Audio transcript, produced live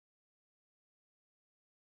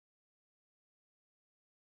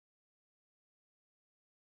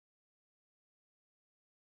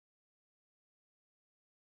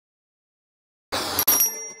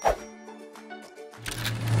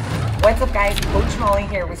What's up guys, Coach Molly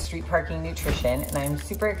here with Street Parking Nutrition, and I'm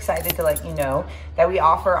super excited to let you know that we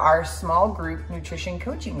offer our small group nutrition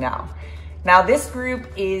coaching now. Now this group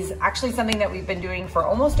is actually something that we've been doing for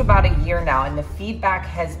almost about a year now, and the feedback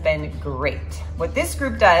has been great. What this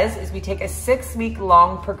group does is we take a 6-week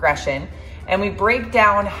long progression and we break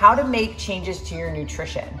down how to make changes to your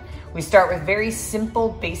nutrition. We start with very simple,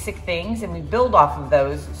 basic things, and we build off of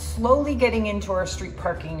those, slowly getting into our street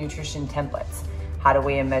parking nutrition templates. How to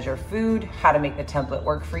weigh and measure food, how to make the template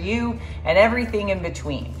work for you, and everything in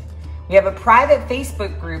between. We have a private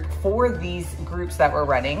Facebook group for these groups that we're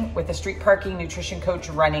running, with a street parking nutrition coach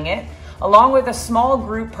running it, along with a small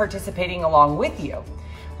group participating along with you.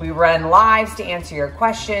 We run lives to answer your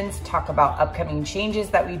questions, talk about upcoming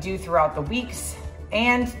changes that we do throughout the weeks,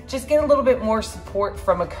 and just get a little bit more support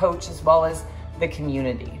from a coach as well as the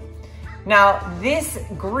community. Now, this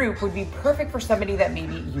group would be perfect for somebody that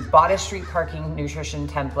maybe you bought a street parking nutrition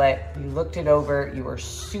template, you looked it over, you were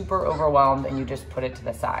super overwhelmed, and you just put it to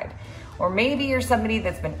the side. Or maybe you're somebody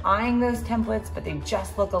that's been eyeing those templates, but they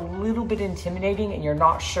just look a little bit intimidating and you're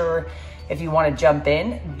not sure if you want to jump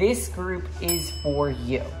in. This group is for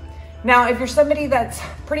you. Now, if you're somebody that's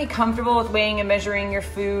pretty comfortable with weighing and measuring your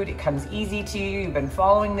food, it comes easy to you, you've been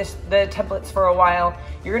following the templates for a while,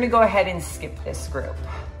 you're gonna go ahead and skip this group.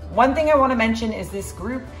 One thing I wanna mention is this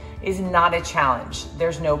group is not a challenge.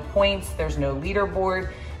 There's no points, there's no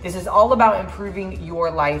leaderboard. This is all about improving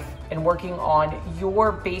your life and working on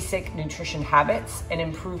your basic nutrition habits and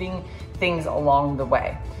improving things along the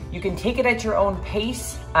way. You can take it at your own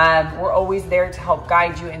pace. We're always there to help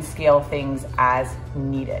guide you and scale things as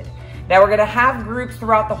needed. Now we're gonna have groups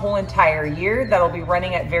throughout the whole entire year that'll be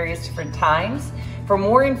running at various different times. For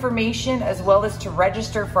more information, as well as to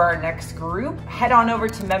register for our next group, head on over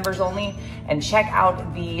to members only and check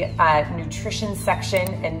out the nutrition section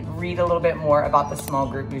and read a little bit more about the small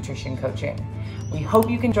group nutrition coaching. We hope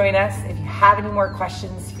you can join us. If you have any more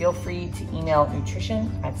questions, feel free to email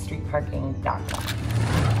nutrition@streetparking.com.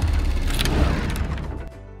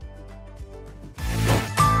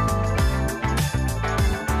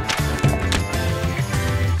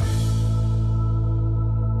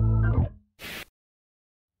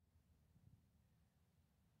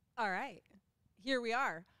 All right, here we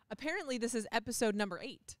are. Apparently this is episode number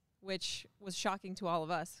 8, which was shocking to all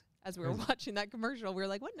of us as we were watching that commercial. We were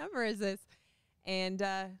like, what number is this? And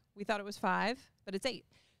we thought it was 5, but it's 8.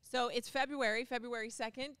 So it's February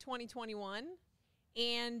 2nd, 2021.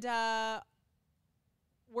 And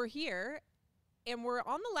we're here, and we're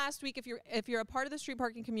on the last week, if you're a part of the street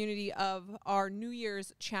parking community, of our New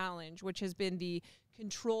Year's challenge, which has been the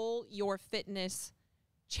Control Your Fitness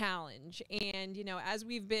challenge. And you know, as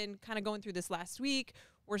we've been kind of going through this last week,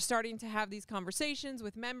 we're starting to have these conversations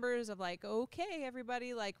with members of like, okay,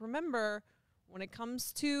 everybody, like, remember, when it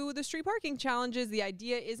comes to the street parking challenges, the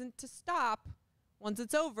idea isn't to stop once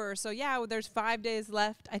it's over. So yeah, there's 5 days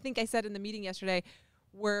left. I think I said in the meeting yesterday,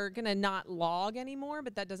 we're gonna not log anymore,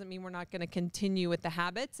 but that doesn't mean we're not gonna continue with the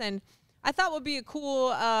habits. And I thought would be a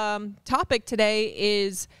cool topic today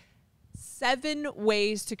is 7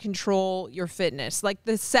 ways to control your fitness. Like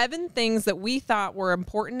the 7 things that we thought were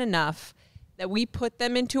important enough that we put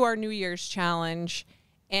them into our New Year's challenge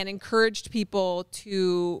and encouraged people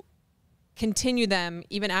to continue them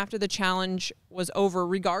even after the challenge was over,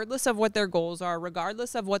 regardless of what their goals are,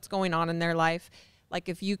 regardless of what's going on in their life. Like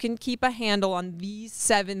if you can keep a handle on these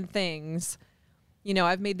 7 things, you know,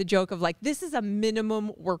 I've made the joke of like, this is a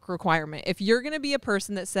minimum work requirement. If you're going to be a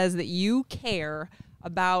person that says that you care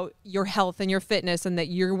about your health and your fitness and that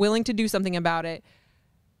you're willing to do something about it,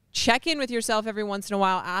 check in with yourself every once in a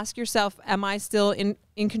while. Ask yourself, am I still in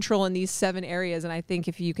control in these 7 areas? And I think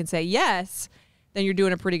if you can say yes, then you're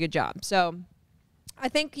doing a pretty good job. So I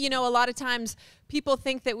think, you know, a lot of times people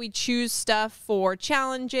think that we choose stuff for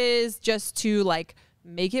challenges just to like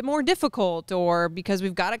make it more difficult or because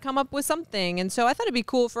we've got to come up with something. And so I thought it'd be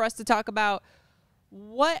cool for us to talk about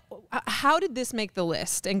how did this make the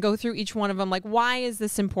list and go through each one of them? Like, why is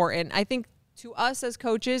this important? I think to us as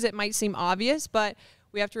coaches, it might seem obvious, but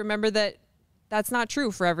we have to remember that that's not true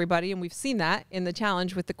for everybody. And we've seen that in the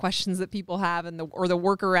challenge with the questions that people have and or the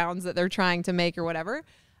workarounds that they're trying to make or whatever.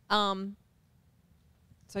 So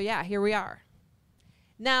yeah, here we are.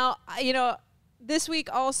 Now, you know, this week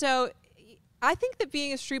also, I think that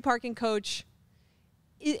being a street parking coach,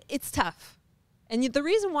 it's tough. And the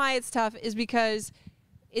reason why it's tough is because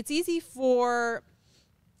it's easy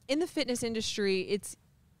in the fitness industry, it's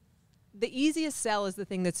the easiest sell is the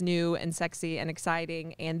thing that's new and sexy and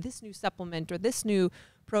exciting, and this new supplement or this new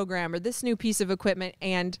program or this new piece of equipment.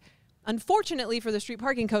 And Unfortunately for the street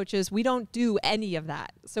parking coaches, we don't do any of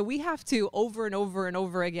that. So we have to over and over and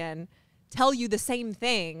over again tell you the same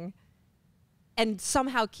thing and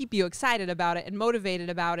somehow keep you excited about it and motivated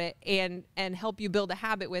about it and help you build a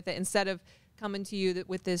habit with it instead of coming to you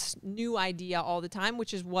with this new idea all the time,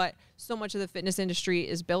 which is what so much of the fitness industry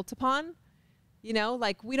is built upon. You know,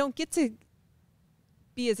 like we don't get to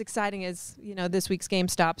be as exciting as, you know, this week's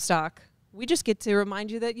GameStop stock. We just get to remind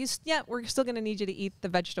you that we're still going to need you to eat the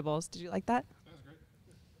vegetables. Did you like that?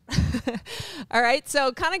 All right,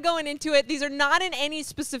 so kind of going into it, these are not in any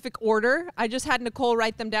specific order. I just had Nicole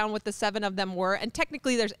write them down what the 7 of them were, and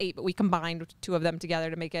technically there's 8, but we combined 2 of them together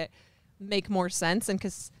to make more sense, and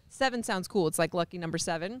because 7 sounds cool, it's like lucky number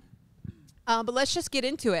 7. But let's just get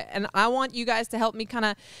into it, and I want you guys to help me kind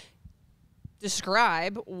of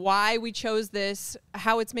describe why we chose this,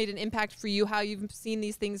 how it's made an impact for you, how you've seen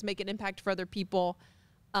these things make an impact for other people,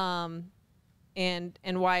 and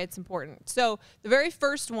why it's important. So the very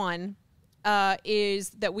first one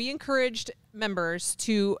is that we encouraged members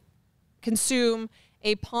to consume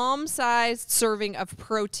a palm-sized serving of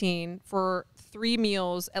protein for 3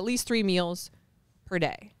 meals, at least 3 meals per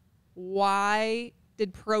day. Why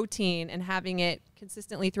did protein and having it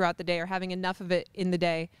consistently throughout the day or having enough of it in the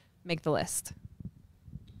day make the list?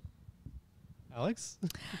 Alex?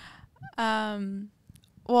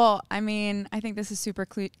 Well, I mean, I think this is super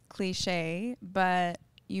cliche, but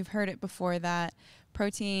you've heard it before that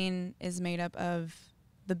protein is made up of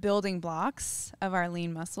the building blocks of our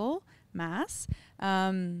lean muscle mass,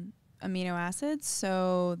 amino acids.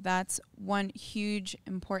 So that's one huge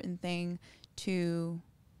important thing to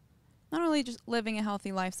not only just living a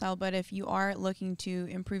healthy lifestyle, but if you are looking to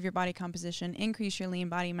improve your body composition, increase your lean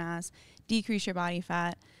body mass, decrease your body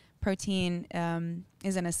fat, protein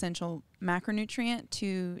is an essential macronutrient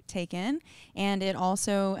to take in, and it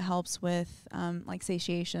also helps with like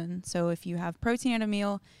satiation. So if you have protein at a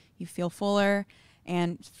meal, you feel fuller,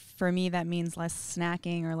 and for me that means less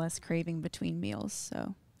snacking or less craving between meals.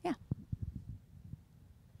 So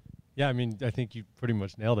Yeah, I mean, I think you pretty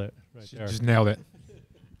much nailed it right there. Just nailed it.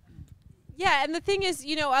 Yeah, and the thing is,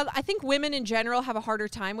 you know, I think women in general have a harder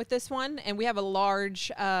time with this one, and we have a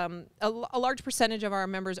large percentage of our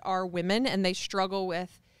members are women, and they struggle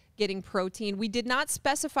with getting protein. We did not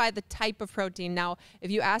specify the type of protein. Now, if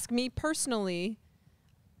you ask me personally,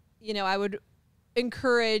 you know, I would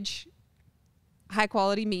encourage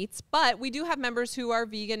high-quality meats, but we do have members who are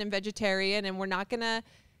vegan and vegetarian, and we're not going to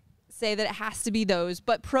say that it has to be those.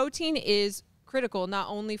 But protein is critical, not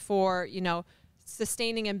only for, you know,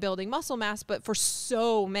 sustaining and building muscle mass, but for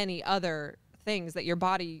so many other things that your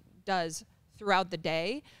body does throughout the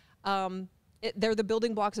day. They're the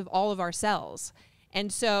building blocks of all of our cells.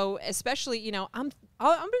 And so especially, you know, I'm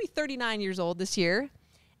going to be 39 years old this year.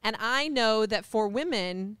 And I know that for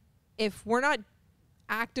women, if we're not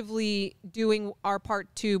actively doing our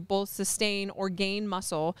part to both sustain or gain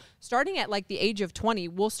muscle, starting at like the age of 20,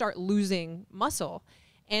 we'll start losing muscle.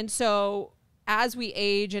 And so as we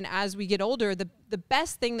age and as we get older, the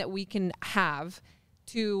best thing that we can have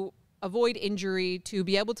to avoid injury, to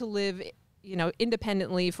be able to live, you know,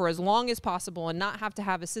 independently for as long as possible and not have to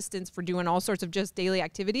have assistance for doing all sorts of just daily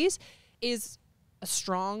activities is a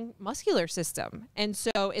strong muscular system. And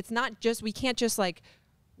so it's not just, we can't just like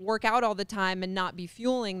work out all the time and not be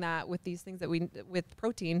fueling that with these things that with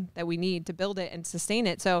protein that we need to build it and sustain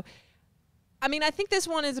it. So, I mean, I think this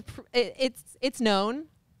one is, it's known,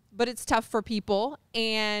 but it's tough for people.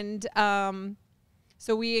 And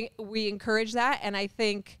so we encourage that. And I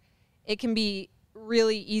think it can be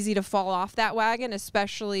really easy to fall off that wagon,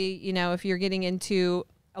 especially, you know, if you're getting into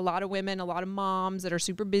a lot of women, a lot of moms that are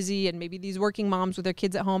super busy, and maybe these working moms with their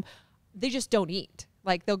kids at home, they just don't eat.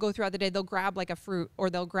 Like they'll go throughout the day, they'll grab like a fruit, or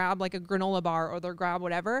they'll grab like a granola bar, or they'll grab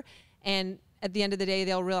whatever. And at the end of the day,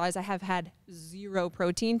 they'll realize I have had 0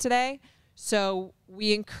 protein today. So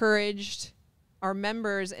we encouraged our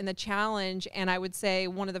members in the challenge, and I would say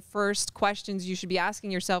one of the first questions you should be asking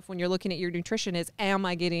yourself when you're looking at your nutrition is, am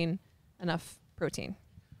I getting enough protein?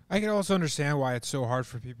 I can also understand why it's so hard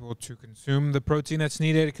for people to consume the protein that's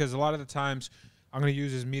needed, because a lot of the times, I'm going to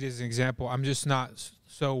use meat as an example, I'm just not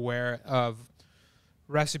so aware of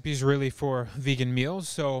recipes really for vegan meals.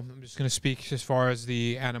 So I'm just going to speak as far as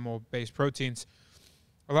the animal-based proteins.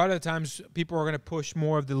 A lot of the times, people are going to push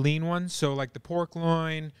more of the lean ones. So like the pork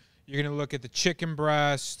loin, you're going to look at the chicken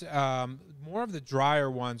breast, more of the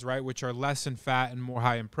drier ones, right, which are less in fat and more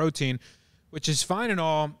high in protein, which is fine and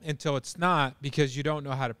all until it's not, because you don't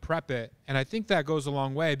know how to prep it. And I think that goes a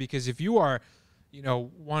long way, because if you are, you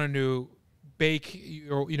know, wanting to bake,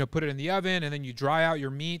 put it in the oven, and then you dry out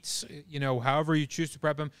your meats, however you choose to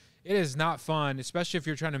prep them. It is not fun, especially if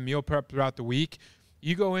you're trying to meal prep throughout the week.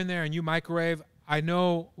 You go in there and you microwave. I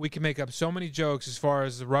know we can make up so many jokes as far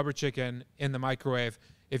as the rubber chicken in the microwave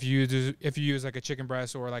if you use like a chicken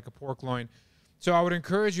breast or like a pork loin. So I would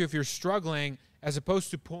encourage you, if you're struggling, as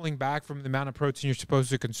opposed to pulling back from the amount of protein you're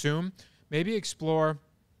supposed to consume, maybe explore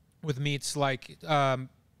with meats like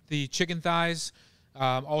the chicken thighs,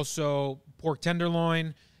 also pork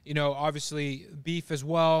tenderloin, obviously beef as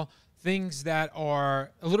well, things that are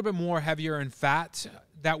a little bit more heavier in fat.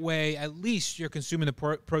 That way, at least you're consuming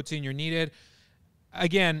the protein you're needed.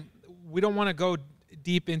 Again, we don't want to go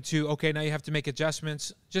deep into, okay, now you have to make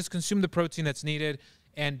adjustments. Just consume the protein that's needed,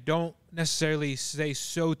 and don't necessarily stay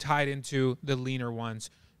so tied into the leaner ones,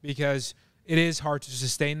 because it is hard to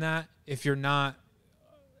sustain that if you're not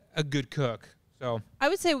a good cook. So I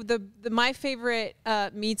would say my favorite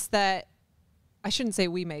meats that I shouldn't say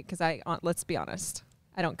we make, because let's be honest,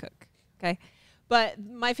 I don't cook. Okay, but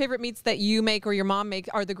my favorite meats that you make or your mom make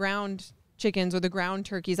are the ground chickens or the ground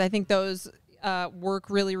turkeys. I think those work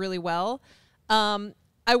really, really well.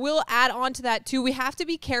 I will add on to that too. We have to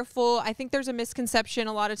be careful. I think there's a misconception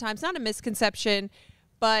a lot of times, not a misconception,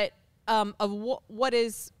 but of what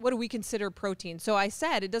do we consider protein? So I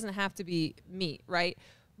said it doesn't have to be meat, right?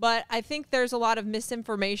 But I think there's a lot of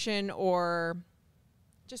misinformation or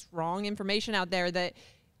just wrong information out there that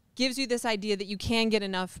gives you this idea that you can get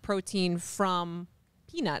enough protein from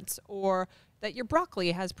peanuts, or that your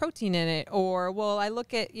broccoli has protein in it, or, well, I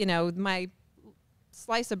look at, my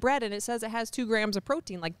slice of bread and it says it has 2 grams of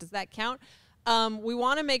protein. Like, does that count? We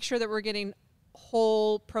want to make sure that we're getting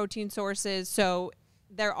whole protein sources. So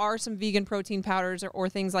there are some vegan protein powders or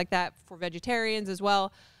things like that for vegetarians as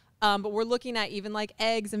well. But we're looking at even like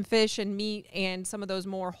eggs and fish and meat and some of those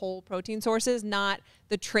more whole protein sources, not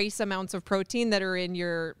the trace amounts of protein that are in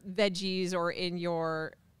your veggies or in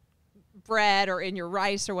your bread or in your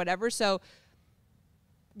rice or whatever. So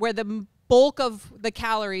where the bulk of the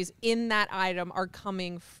calories in that item are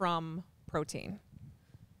coming from protein.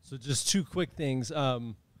 So just 2 quick things.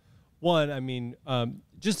 One,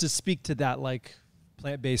 just to speak to that, like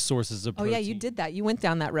plant-based sources of protein. Oh yeah, you did that. You went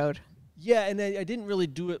down that road. Yeah, and I didn't really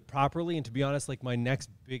do it properly. And to be honest, like my next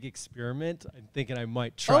big experiment, I'm thinking I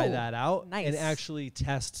might try that out and actually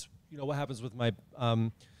test, what happens with my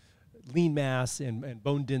lean mass and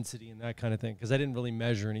bone density and that kind of thing, because I didn't really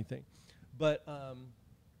measure anything. But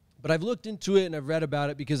I've looked into it and I've read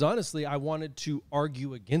about it, because honestly, I wanted to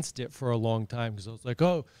argue against it for a long time, because I was like,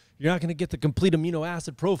 oh, you're not going to get the complete amino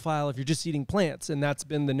acid profile if you're just eating plants. And that's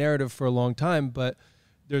been the narrative for a long time. But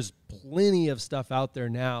there's plenty of stuff out there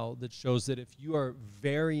now that shows that if you are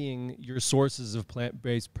varying your sources of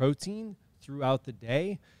plant-based protein throughout the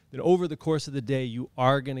day, then over the course of the day, you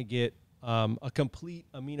are going to get a complete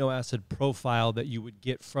amino acid profile that you would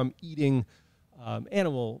get from eating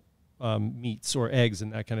animal meats or eggs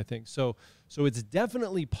and that kind of thing. So it's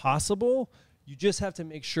definitely possible. You just have to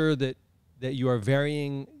make sure that you are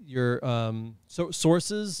varying your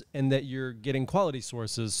sources and that you're getting quality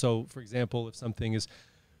sources. So, for example, if something is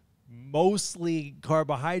mostly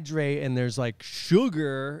carbohydrate and there's like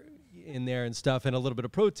sugar in there and stuff and a little bit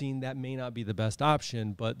of protein, that may not be the best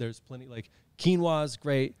option. But there's plenty, like quinoa is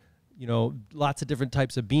great. Lots of different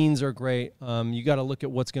types of beans are great. You got to look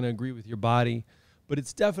at what's going to agree with your body. But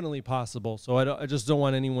it's definitely possible. So I just don't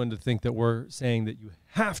want anyone to think that we're saying that you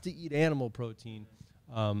have to eat animal protein.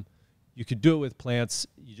 You could do it with plants.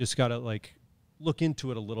 You just got to like look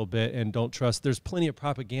into it a little bit and don't trust. There's plenty of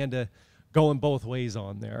propaganda going both ways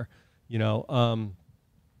on there,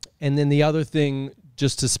 And then the other thing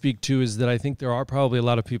just to speak to is that I think there are probably a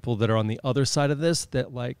lot of people that are on the other side of this,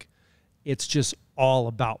 that like it's just all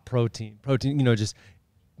about protein. Protein, just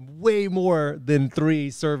way more than 3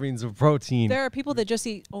 servings of protein. There are people that just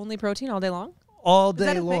eat only protein all day long? All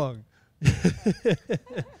day long.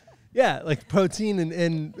 Yeah, like protein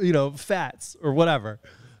and fats or whatever.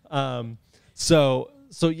 So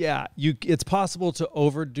yeah, it's possible to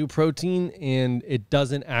overdo protein and it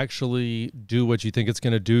doesn't actually do what you think it's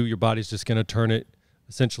going to do. Your body's just going to turn it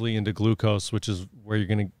essentially into glucose, which is what you're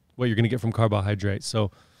going to get from carbohydrates.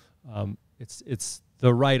 So it's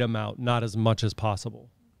the right amount, not as much as possible.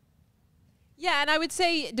 Yeah, and I would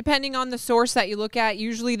say depending on the source that you look at,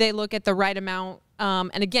 usually they look at the right amount.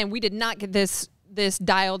 And again, we did not get this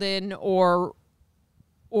dialed in or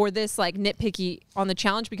this like nitpicky on the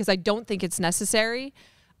challenge, because I don't think it's necessary.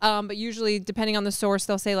 But usually depending on the source,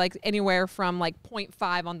 they'll say like anywhere from like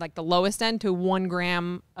 0.5 on like the lowest end to 1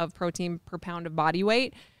 gram of protein per pound of body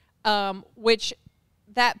weight, which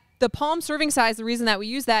the palm serving size, the reason that we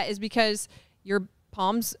use that is because your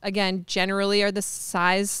palms, again, generally are the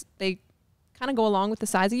size, they kind of go along with the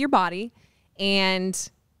size of your body.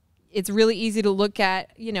 And it's really easy to look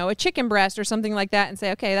at, you know, a chicken breast or something like that and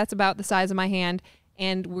say, okay, that's about the size of my hand.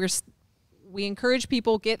 And we encourage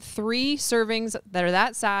people, get 3 servings that are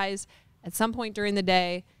that size at some point during the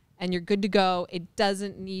day, and you're good to go. It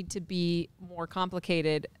doesn't need to be more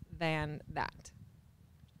complicated than that.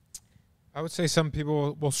 I would say some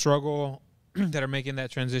people will struggle that are making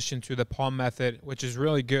that transition to the palm method, which is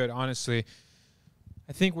really good, honestly.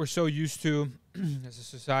 I think we're so used to, as a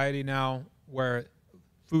society now, where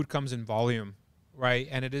food comes in volume, right?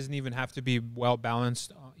 And it doesn't even have to be well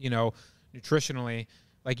balanced, you know, nutritionally.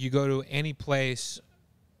 Like you go to any place,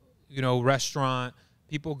 you know, restaurant,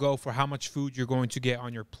 people go for how much food you're going to get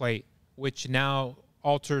on your plate, which now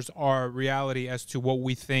alters our reality as to what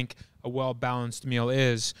we think a well-balanced meal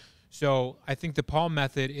is. So I think the palm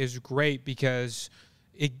method is great because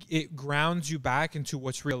it grounds you back into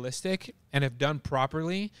what's realistic, and if done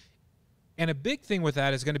properly. And a big thing with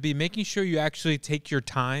that is going to be making sure you actually take your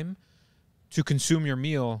time to consume your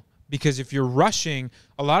meal, because if you're rushing,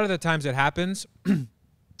 a lot of the times it happens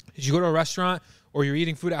is you go to a restaurant or you're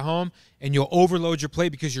eating food at home and you'll overload your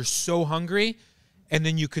plate because you're so hungry, and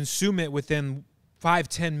then you consume it within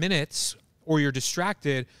 5-10 minutes or you're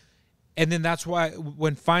distracted. And then that's why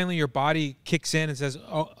when finally your body kicks in and says,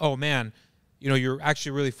 oh man, you know, you're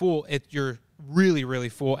actually really full, you're really, really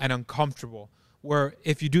full and uncomfortable. Where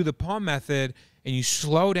if you do the palm method and you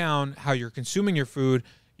slow down how you're consuming your food,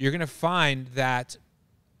 you're going to find that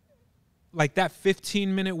like that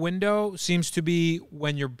 15-minute window seems to be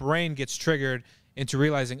when your brain gets triggered into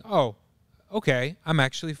realizing, oh, okay, I'm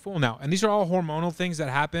actually full now. And these are all hormonal things that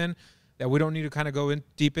happen that we don't need to kind of go in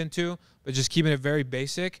deep into, but just keeping it very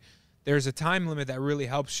basic. There's a time limit that really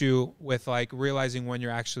helps you with like realizing when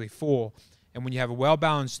you're actually full. And when you have a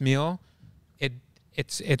well-balanced meal,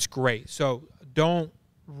 it's great. So don't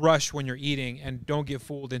rush when you're eating, and don't get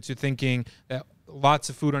fooled into thinking that lots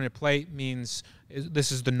of food on your plate means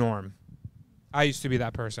this is the norm. I used to be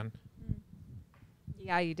that person.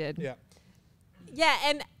 Yeah, you did. Yeah. Yeah,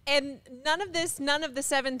 and none of the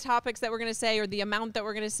 7 topics that we're going to say or the amount that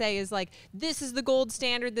we're going to say is like, this is the gold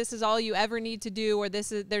standard, this is all you ever need to do, or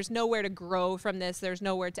there's nowhere to grow from this, there's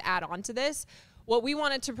nowhere to add on to this. What we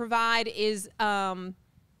wanted to provide is a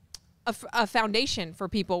foundation for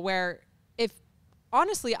people where, if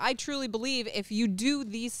honestly, I truly believe if you do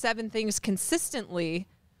these 7 things consistently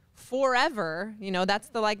forever, you know, that's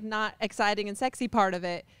the like not exciting and sexy part of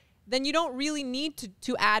it, then you don't really need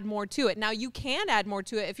to add more to it. Now, you can add more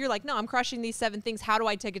to it if you're like, no, I'm crushing these 7 things. How do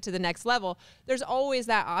I take it to the next level? There's always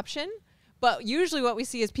that option. But usually what we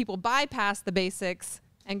see is people bypass the basics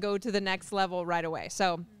and go to the next level right away.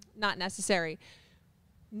 So not necessary.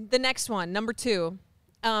 The next one, number 2.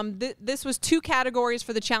 This was 2 categories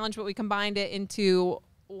for the challenge, but we combined it into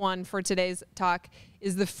one for today's talk,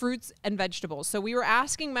 is the fruits and vegetables. So we were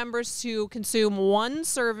asking members to consume 1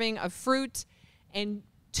 serving of fruit and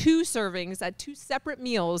 2 servings at 2 separate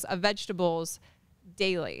meals of vegetables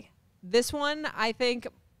daily. This one, I think,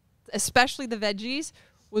 especially the veggies,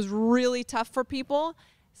 was really tough for people.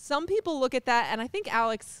 Some people look at that, and I think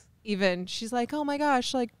Alex even, she's like, oh my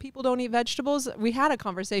gosh, like people don't eat vegetables. We had a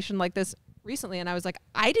conversation like this recently, and I was like,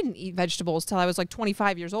 I didn't eat vegetables till I was like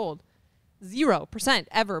 25 years old. 0%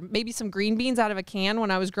 ever. Maybe some green beans out of a can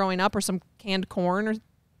when I was growing up, or some canned corn or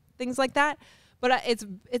things like that. But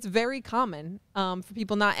it's very common for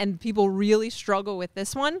people not, and people really struggle with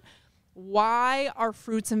this one. Why are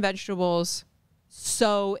fruits and vegetables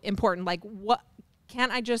so important? Like, what,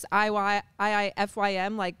 can't I just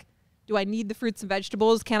IIFYM? Like, do I need the fruits and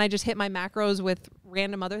vegetables? Can't I just hit my macros with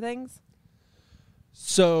random other things?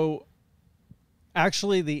 So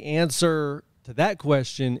actually the answer to that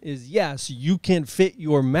question is yes, you can fit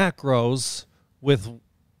your macros with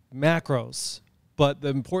macros. But the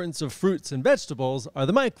importance of fruits and vegetables are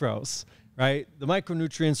the micros, right? The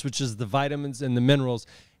micronutrients, which is the vitamins and the minerals.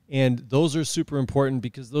 And those are super important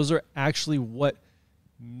because those are actually what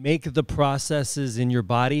make the processes in your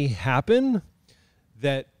body happen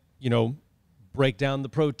that, you know, break down the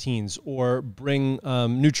proteins or bring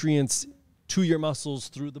nutrients to your muscles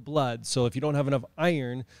through the blood. So if you don't have enough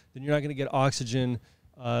iron, then you're not going to get oxygen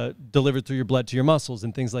delivered through your blood to your muscles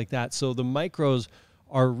and things like that. So the micros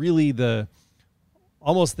are really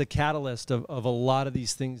almost the catalyst of a lot of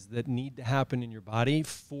these things that need to happen in your body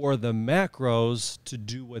for the macros to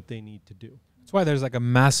do what they need to do. That's why there's like a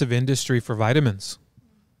massive industry for vitamins,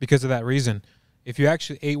 because of that reason. If you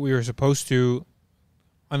actually ate what you were supposed to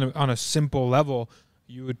on a simple level,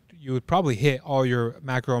 you would probably hit all your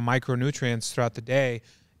macro and micronutrients throughout the day,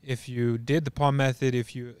 if you did the palm method,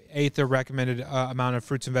 if you ate the recommended amount of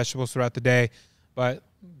fruits and vegetables throughout the day. But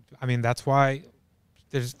I mean, that's why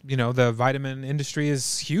there's, the vitamin industry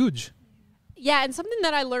is huge. Yeah, and something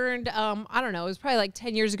that I learned, I don't know, it was probably like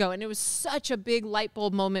 10 years ago, and it was such a big light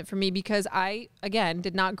bulb moment for me because I, again,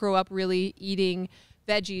 did not grow up really eating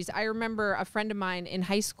veggies. I remember a friend of mine in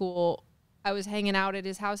high school, I was hanging out at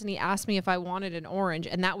his house, and he asked me if I wanted an orange,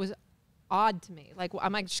 and that was odd to me. Like,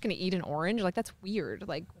 am I just going to eat an orange? Like, that's weird.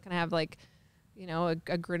 Like, can I have, like,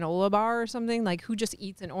 a granola bar or something? Like, who just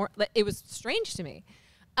eats an orange? It was strange to me.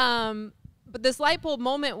 But this light bulb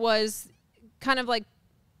moment was kind of like,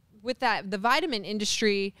 with the vitamin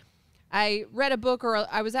industry, I read a book or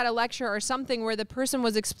I was at a lecture or something where the person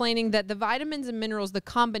was explaining that the vitamins and minerals, the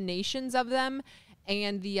combinations of them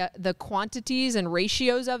and the quantities and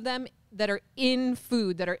ratios of them that are in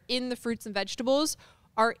food, that are in the fruits and vegetables,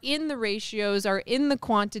 are in the ratios, are in the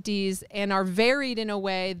quantities, and are varied in a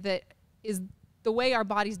way that is the way our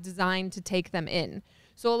body's designed to take them in.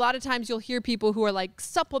 So a lot of times you'll hear people who are like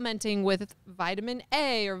supplementing with vitamin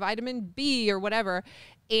A or vitamin B or whatever,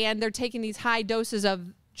 and they're taking these high doses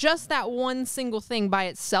of just that one single thing by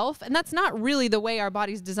itself. And that's not really the way our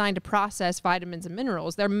body's designed to process vitamins and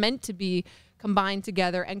minerals. They're meant to be combined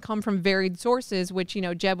together and come from varied sources, which,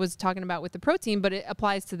 Jeb was talking about with the protein, but it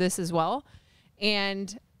applies to this as well.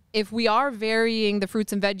 And if we are varying the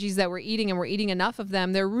fruits and veggies that we're eating and we're eating enough of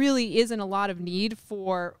them, there really isn't a lot of need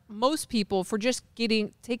for most people for just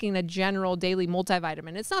taking a general daily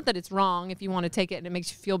multivitamin. It's not that it's wrong if you want to take it and it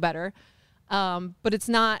makes you feel better, but it's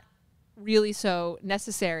not really so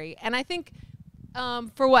necessary. And I think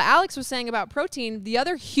for what Alex was saying about protein, the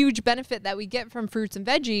other huge benefit that we get from fruits and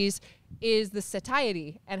veggies is the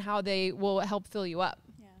satiety and how they will help fill you up.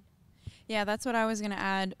 Yeah, that's what I was going to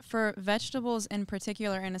add. For vegetables in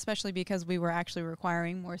particular, and especially because we were actually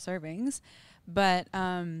requiring more servings, but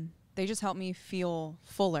they just help me feel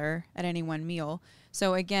fuller at any one meal.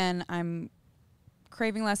 So again, I'm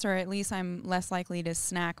craving less, or at least I'm less likely to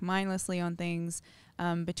snack mindlessly on things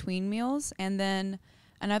between meals. And then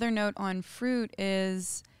another note on fruit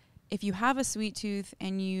is if you have a sweet tooth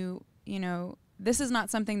and this is not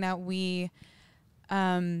something that we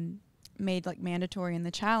made like mandatory in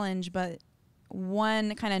the challenge, but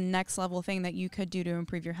one kind of next level thing that you could do to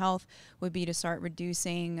improve your health would be to start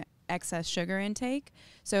reducing excess sugar intake.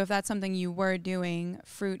 So if that's something you were doing,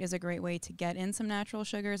 fruit is a great way to get in some natural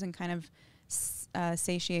sugars and kind of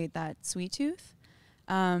satiate that sweet tooth.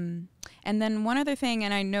 And then one other thing,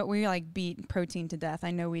 and I know we beat protein to death,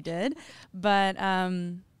 I know we did, but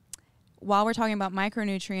while we're talking about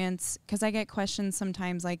micronutrients, because I get questions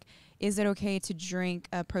sometimes like, is it okay to drink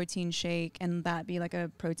a protein shake and that be like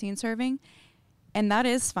a protein serving? And that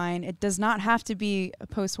is fine. It does not have to be a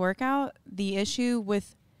post-workout. The issue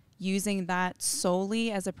with using that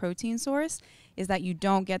solely as a protein source is that you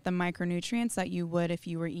don't get the micronutrients that you would if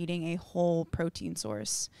you were eating a whole protein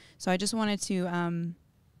source. So I just wanted to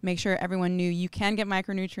make sure everyone knew you can get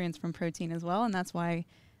micronutrients from protein as well, and that's why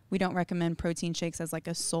we don't recommend protein shakes as like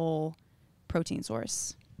a sole protein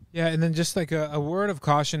source. Yeah, and then just like a word of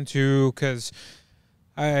caution too, because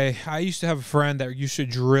I used to have a friend that used to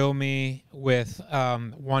drill me with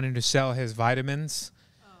wanting to sell his vitamins.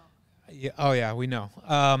 Oh yeah, we know.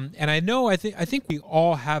 And I think we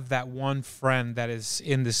all have that one friend that is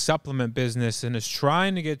in the supplement business and is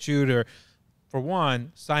trying to get you to, for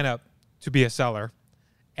one, sign up to be a seller,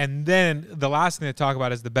 and then the last thing they talk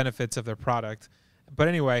about is the benefits of their product. But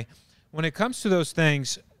anyway, when it comes to those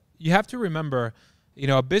things, you have to remember,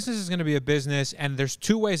 a business is going to be a business, and there's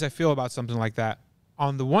two ways I feel about something like that.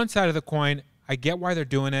 On the one side of the coin, I get why they're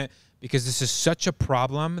doing it, because this is such a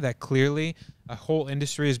problem that clearly a whole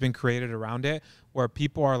industry has been created around it where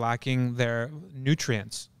people are lacking their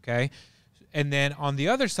nutrients, okay? And then on the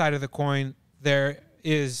other side of the coin,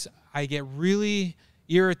 I get really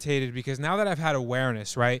irritated because now that I've had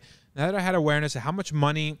awareness, right? Now that I had awareness of how much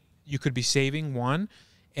money you could be saving, one,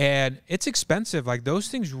 and it's expensive. Like those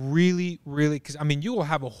things really, because you will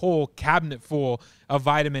have a whole cabinet full of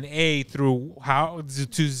vitamin A through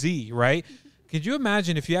to Z, right? Could you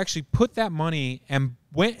imagine if you actually put that money and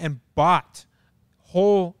went and bought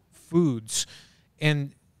whole foods,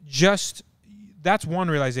 and just that's one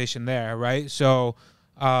realization there, right? So,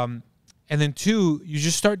 and then two, you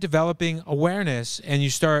just start developing awareness and you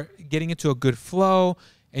start getting into a good flow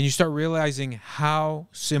and you start realizing how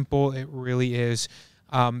simple it really is.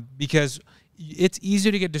 Because it's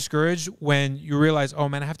easy to get discouraged when you realize, oh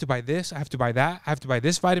man, I have to buy this, I have to buy that, I have to buy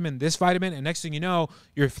this vitamin, and next thing you know,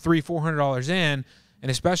 you're $300-400 in,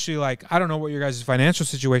 and especially like, I don't know what your guys' financial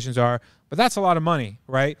situations are, but that's a lot of money,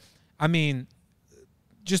 right?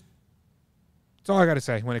 Just That's all I got to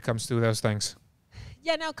say when it comes to those things.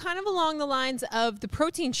 Yeah, now kind of along the lines of the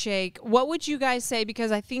protein shake, what would you guys say?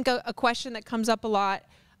 Because I think a question that comes up a lot,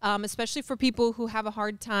 especially for people who have a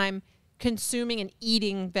hard time consuming and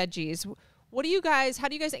eating veggies. How do you guys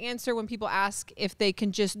answer when people ask if they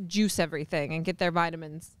can just juice everything and get their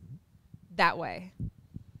vitamins that way?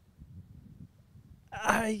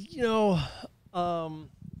 I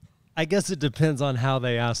guess it depends on how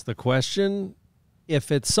they ask the question.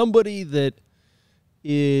 If it's somebody that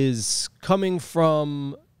is coming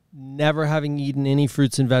from never having eaten any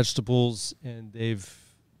fruits and vegetables, and they've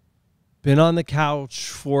been on the couch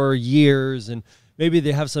for years, and maybe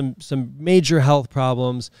they have some major health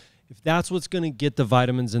problems, if that's what's going to get the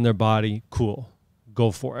vitamins in their body, cool, go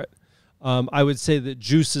for it. I would say that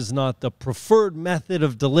juice is not the preferred method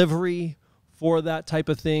of delivery for that type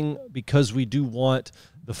of thing, because we do want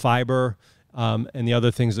the fiber and the other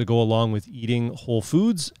things that go along with eating whole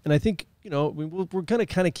foods. And I think, we're going to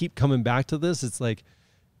kind of keep coming back to this. It's like,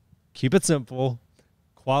 keep it simple,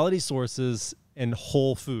 quality sources, and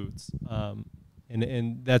whole foods.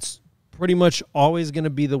 And that's pretty much always going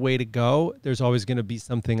to be the way to go. There's always going to be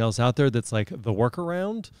something else out there that's like the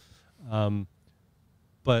workaround.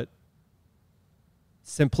 But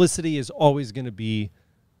simplicity is always going to be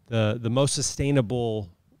the most sustainable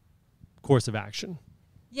course of action.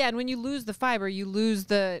 Yeah, and when you lose the fiber, you lose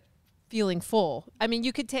the feeling full. I mean,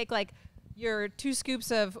 you could take like your 2 scoops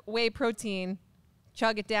of whey protein,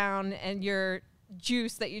 chug it down, and your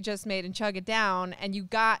juice that you just made and chug it down, and you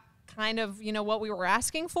got kind of, what we were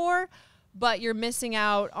asking for, but you're missing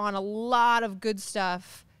out on a lot of good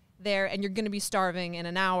stuff there, and you're going to be starving in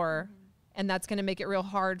an hour. Mm-hmm. And that's going to make it real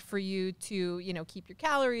hard for you to, keep your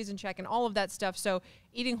calories in check and all of that stuff. So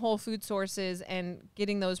eating whole food sources and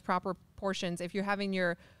getting those proper portions. If you're having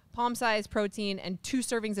your palm-sized protein and 2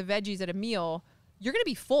 servings of veggies at a meal, you're going to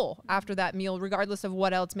be full after that meal, regardless of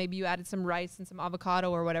what else. Maybe you added some rice and some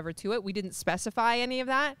avocado or whatever to it. We didn't specify any of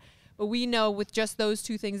that. But we know with just those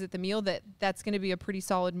 2 things at the meal that's going to be a pretty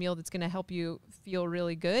solid meal that's going to help you feel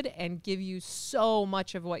really good and give you so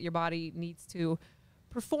much of what your body needs to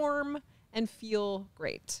perform and feel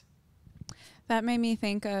great. That made me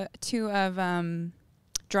think too of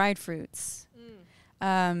dried fruits.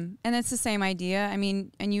 And it's the same idea. I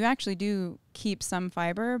mean, and you actually do keep some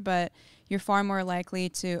fiber, but you're far more likely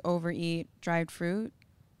to overeat dried fruit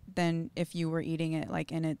than if you were eating it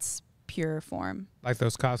like in its pure form. Like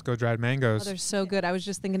those Costco dried mangoes. Oh, they're so good. I was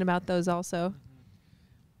just thinking about those also.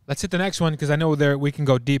 Let's hit the next one, because I know we can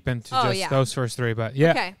go deep into those first 3, but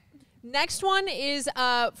yeah. Okay. Next one is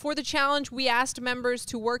for the challenge, we asked members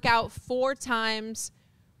to work out 4 times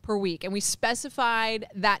per week, and we specified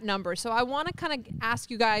that number. So I want to kind of ask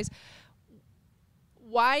you guys,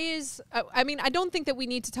 I don't think that we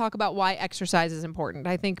need to talk about why exercise is important.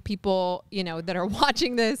 I think people, that are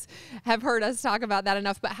watching this have heard us talk about that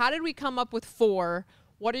enough. But how did we come up with 4?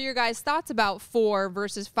 What are your guys' thoughts about 4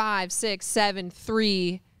 versus 5, 6, 7,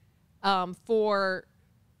 3 for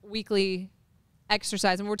weekly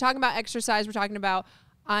exercise? And when we're talking about exercise, we're talking about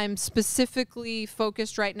I'm specifically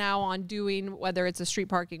focused right now on doing, whether it's a street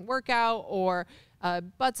parking workout or a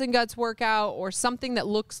butts and guts workout or something that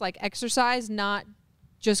looks like exercise, not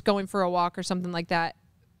just going for a walk or something like that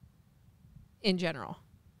in general.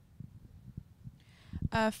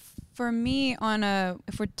 For me,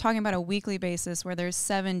 if we're talking about a weekly basis where there's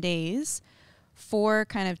 7 days, 4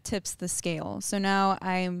 kind of tips the scale. So now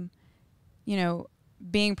I'm,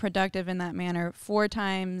 being productive in that manner 4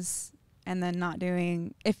 times, and then not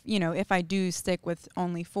doing, if I do stick with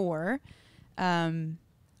only 4, I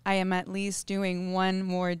am at least doing 1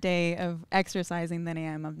 more day of exercising than I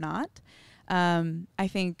am of not. I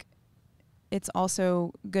think it's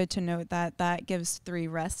also good to note that gives 3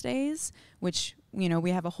 rest days, which,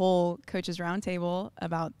 we have a whole coaches roundtable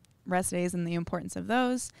about rest days and the importance of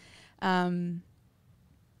those. And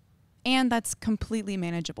that's completely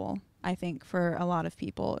manageable, I think, for a lot of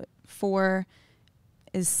people. 4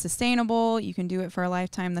 is sustainable. You can do it for a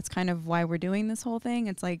lifetime. That's kind of why we're doing this whole thing.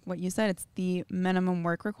 It's like what you said, it's the minimum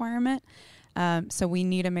work requirement. So we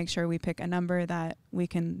need to make sure we pick a number that we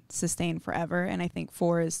can sustain forever. And I think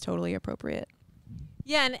 4 is totally appropriate.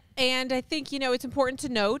 Yeah. And I think, it's important to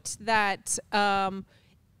note that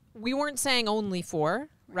we weren't saying only 4,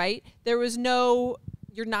 right? There was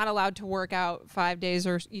you're not allowed to work out 5 days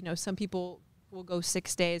or, some people will go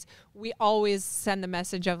 6 days. We always send the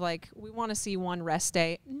message of we want to see 1 rest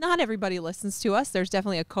day. Not everybody listens to us. There's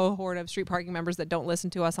definitely a cohort of street parking members that don't listen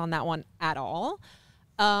to us on that one at all.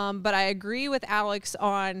 But I agree with Alex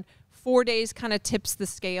on 4 days kind of tips the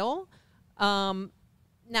scale. Now,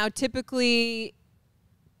 typically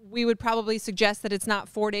we would probably suggest that it's not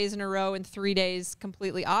 4 days in a row and 3 days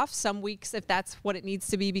completely off. Some weeks, if that's what it needs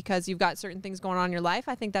to be because you've got certain things going on in your life,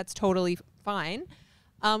 I think that's totally fine.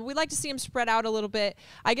 We'd like to see them spread out a little bit.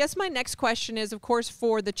 I guess my next question is, of course,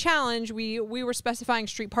 for the challenge, we were specifying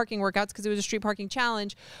street parking workouts because it was a street parking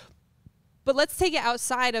challenge. But let's take it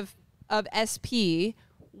outside of SP.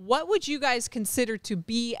 What would you guys consider to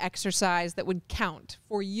be exercise that would count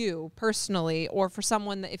for you personally, or for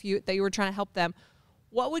someone that you were trying to help them?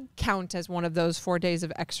 What would count as one of those 4 days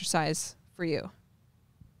of exercise for you?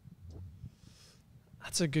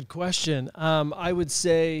 That's a good question. I would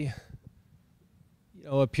say,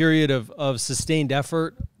 a period of sustained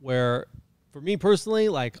effort where, for me personally,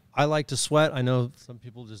 like, I like to sweat. I know some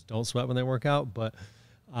people just don't sweat when they work out, but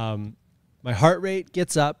my heart rate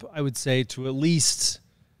gets up, I would say, to at least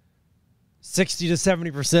 60 to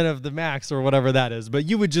 70% of the max, or whatever that is. But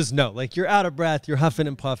you would just know, like, you're out of breath, you're huffing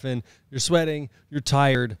and puffing, you're sweating, you're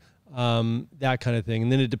tired, that kind of thing.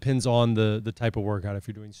 And then it depends on the type of workout. If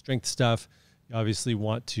you're doing strength stuff, you obviously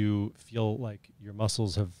want to feel like your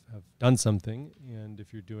muscles have done something. And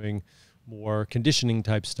if you're doing more conditioning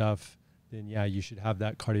type stuff, then yeah, you should have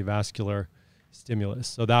that cardiovascular stimulus.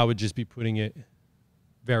 So that would just be putting it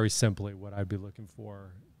very simply what I'd be looking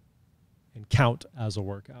for and count as a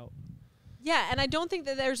workout. Yeah, and I don't think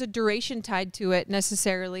that there's a duration tied to it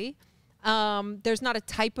necessarily. There's not a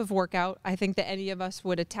type of workout I think that any of us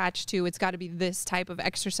would attach to. It's got to be this type of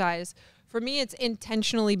exercise. For me, it's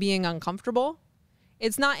intentionally being uncomfortable.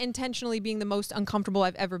 It's not intentionally being the most uncomfortable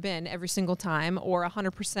I've ever been every single time, or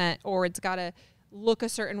 100%, or it's got to look a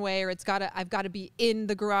certain way, or I've got to be in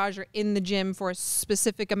the garage or in the gym for a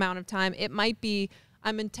specific amount of time. It might be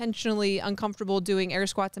I'm intentionally uncomfortable doing air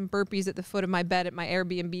squats and burpees at the foot of my bed at my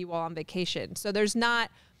Airbnb while on vacation. So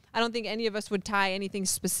I don't think any of us would tie anything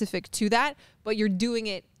specific to that, but you're doing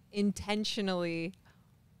it intentionally.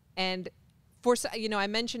 And I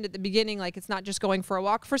mentioned at the beginning, like, it's not just going for a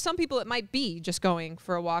walk. For some people, it might be just going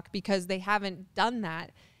for a walk because they haven't done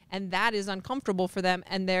that, and that is uncomfortable for them,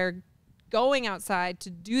 and they're going outside to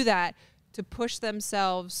do that to push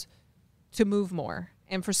themselves to move more.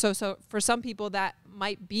 And for some people, that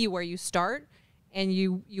might be where you start, and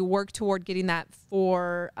you work toward getting that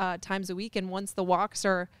 4 times a week. And once the walks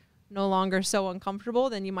are no longer so uncomfortable,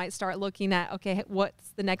 then you might start looking at, okay,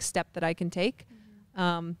 what's the next step that I can take?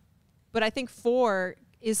 Mm-hmm. But I think 4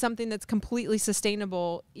 is something that's completely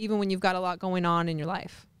sustainable, even when you've got a lot going on in your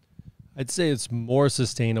life. I'd say it's more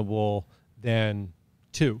sustainable than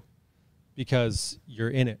 2 because you're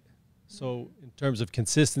in it. So in terms of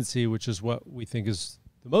consistency, which is what we think is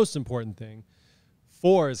the most important thing,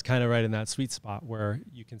 4 is kind of right in that sweet spot where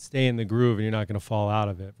you can stay in the groove and you're not going to fall out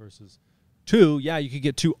of it, versus 2, yeah, you could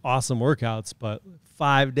get 2 awesome workouts, but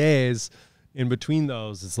 5 days in between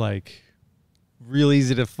those, it's like real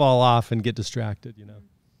easy to fall off and get distracted,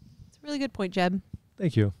 It's a really good point, Jeb.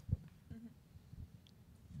 Thank you.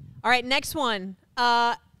 All right, next one.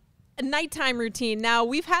 A nighttime routine. Now,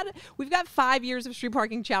 we've got 5 years of street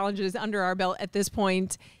parking challenges under our belt at this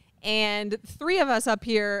point, and 3 of us up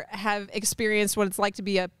here have experienced what it's like to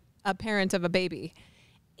be a parent of a baby.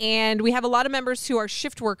 And we have a lot of members who are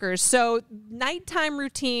shift workers. So nighttime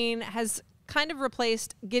routine has kind of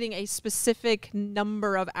replaced getting a specific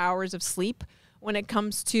number of hours of sleep when it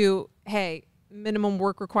comes to, hey, minimum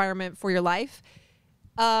work requirement for your life.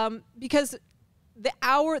 Because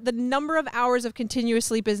the number of hours of continuous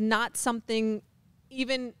sleep is not something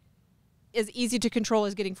even as easy to control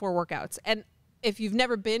as getting 4 workouts. And if you've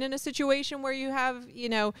never been in a situation where you have,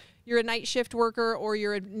 you're a night shift worker or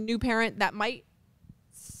you're a new parent, that might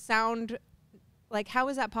sound like, how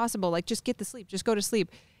is that possible? Like, just get the sleep, just go to sleep.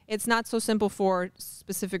 It's not so simple for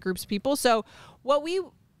specific groups of people. So what we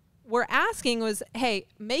were asking was, hey,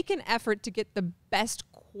 make an effort to get the best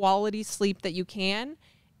quality sleep that you can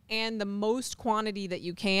and the most quantity that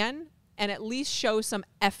you can, and at least show some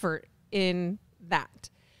effort in that.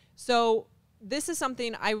 So this is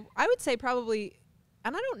something I would say probably,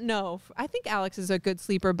 and I don't know, I think Alex is a good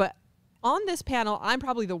sleeper, but on this panel, I'm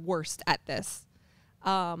probably the worst at this.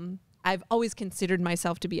 I've always considered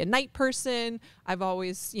myself to be a night person. I've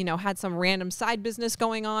always, had some random side business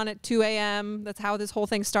going on at 2 a.m. That's how this whole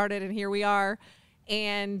thing started, and here we are.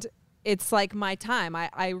 And it's like my time.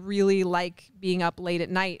 I really like being up late at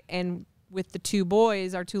night. And with the 2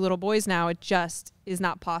 boys, our 2 little boys now, it just is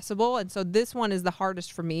not possible. And so this one is the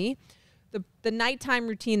hardest for me. The nighttime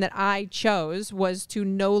routine that I chose was to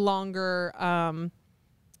no longer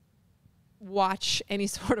watch any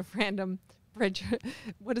sort of random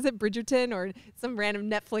Bridgerton or some random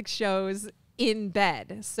Netflix shows in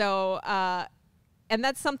bed. So, and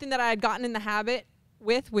that's something that I had gotten in the habit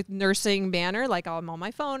with nursing Banner. Like I'm on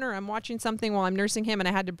my phone or I'm watching something while I'm nursing him, and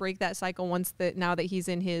I had to break that cycle now that he's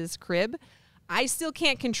in his crib. I still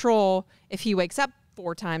can't control if he wakes up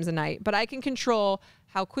 4 times a night, but I can control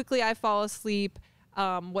how quickly I fall asleep,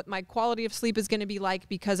 what my quality of sleep is going to be like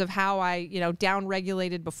because of how I,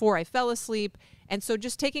 down-regulated before I fell asleep. And so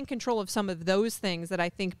just taking control of some of those things that I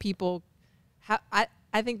think people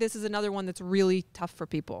I think this is another one that's really tough for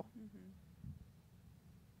people.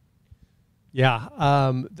 Yeah,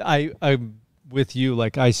 I'm with you.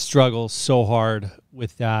 Like I struggle so hard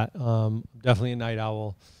with that. Definitely a night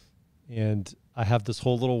owl, and I have this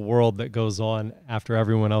whole little world that goes on after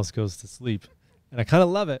everyone else goes to sleep, and I kind of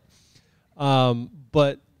love it.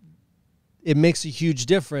 But it makes a huge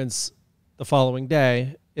difference the following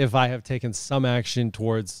day if I have taken some action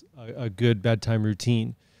towards a good bedtime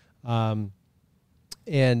routine.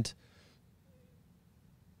 And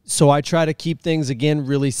so I try to keep things, again,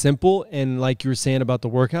 really simple. And like you were saying about the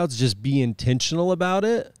workouts, just be intentional about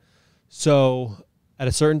it. So at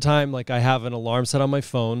a certain time, like I have an alarm set on my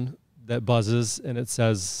phone that buzzes and it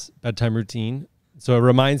says bedtime routine. So it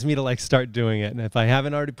reminds me to like start doing it. And if I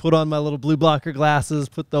haven't already put on my little blue blocker glasses,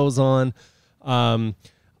 put those on.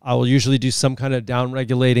 I will usually do some kind of down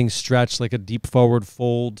regulating stretch, like a deep forward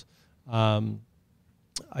fold.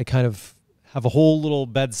 I kind of have a whole little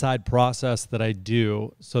bedside process that I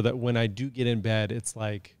do so that when I do get in bed, it's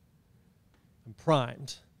like I'm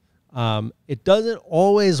primed. It doesn't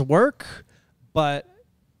always work, but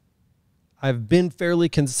I've been fairly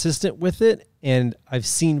consistent with it and I've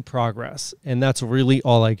seen progress. And that's really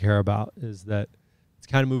all I care about, is that it's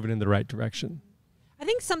kind of moving in the right direction. I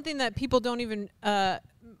think something that people don't even,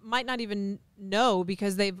 might not even know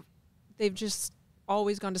because they've just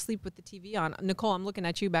always gone to sleep with the TV on. Nicole, I'm looking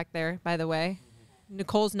at you back there, by the way.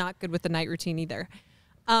 Nicole's not good with the night routine either.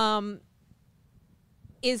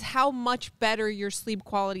 Is how much better your sleep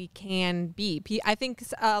quality can be. I think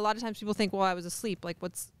a lot of times people think, well, I was asleep. Like,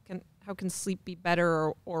 how can sleep be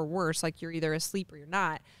better or worse? Like, you're either asleep or you're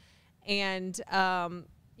not. And,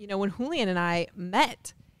 when Julian and I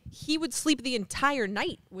met, he would sleep the entire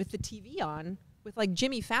night with the TV on, with like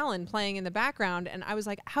Jimmy Fallon playing in the background. And I was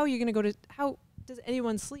like, how does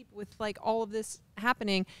anyone sleep with like all of this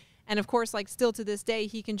happening? And of course, like still to this day,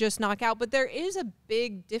 he can just knock out. But there is a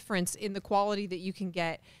big difference in the quality that you can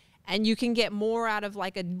get. And you can get more out of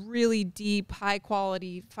like a really deep, high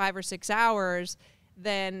quality 5 or 6 hours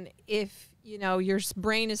than if, your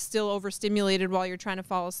brain is still overstimulated while you're trying to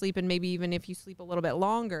fall asleep, and maybe even if you sleep a little bit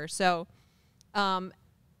longer. So, and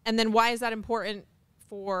then why is that important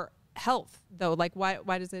for health though? Like why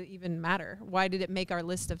does it even matter? Why did it make our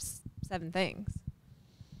list of 7 things?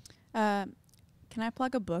 Can I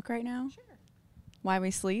plug a book right now? Sure. Why We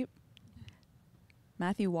Sleep.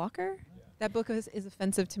 Matthew Walker. That book is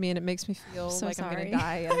offensive to me, and it makes me feel so like sorry. I'm going to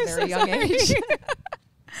die at a very young age.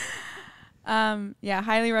 Yeah,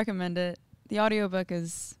 highly recommend it. The audiobook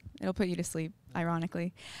it'll put you to sleep,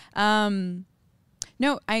 ironically. No,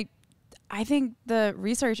 I think the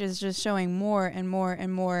research is just showing more and more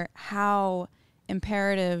and more how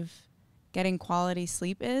imperative getting quality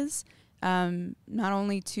sleep is, not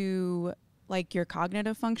only to like your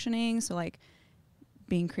cognitive functioning, so like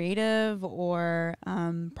being creative or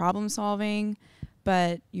problem solving,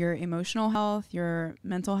 but your emotional health, your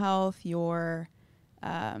mental health, your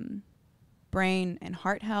brain and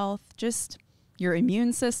heart health, just your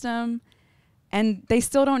immune system. And they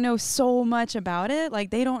still don't know so much about it. Like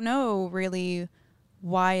they don't know really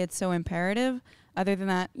why it's so imperative, other than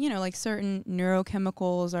that, like certain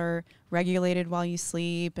neurochemicals are regulated while you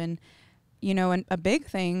sleep. And, and a big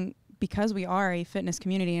thing, because we are a fitness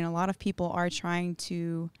community and a lot of people are trying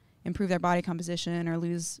to improve their body composition or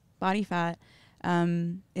lose body fat,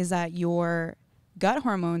 is that your gut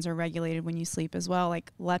hormones are regulated when you sleep as well,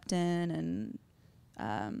 like leptin and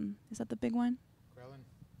is that the big one?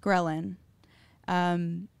 Ghrelin.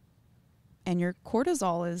 And your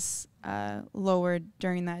cortisol is lowered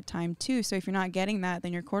during that time too. So if you're not getting that,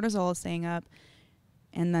 then your cortisol is staying up,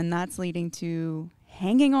 and then that's leading to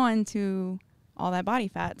hanging on to all that body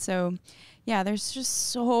fat. So yeah, there's just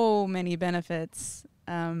so many benefits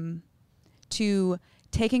to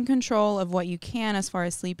taking control of what you can as far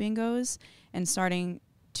as sleeping goes, and starting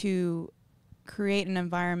to create an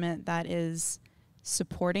environment that is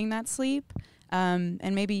supporting that sleep. And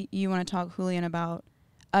maybe you want to talk, Julian, about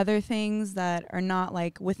other things that are not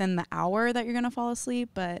like within the hour that you're going to fall asleep,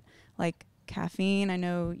 but like caffeine. I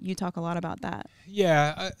know you talk a lot about that.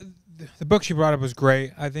 Yeah, the book she brought up was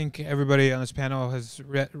great. I think everybody on this panel has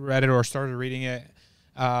read it or started reading it.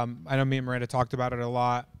 I know me and Miranda talked about it a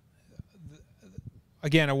lot.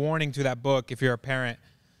 Again, a warning to that book, if you're a parent,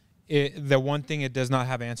 the one thing it does not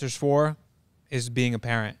have answers for is being a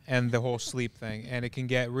parent and the whole sleep thing. And it can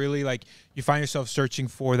get really like you find yourself searching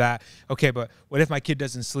for that. Okay, but what if my kid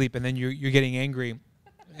doesn't sleep? And then you're getting angry.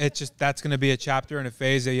 It's just, that's going to be a chapter and a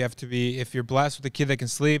phase that you have to be, if you're blessed with a kid that can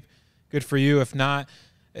sleep, good for you. If not,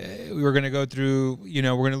 we're going to go through, we're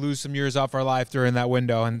going to lose some years off our life during that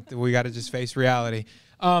window, and we got to just face reality.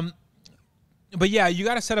 But yeah, you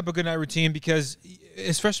got to set up a good night routine because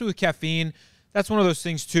especially with caffeine, that's one of those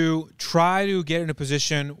things too. Try to get in a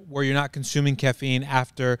position where you're not consuming caffeine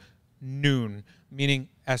after noon, meaning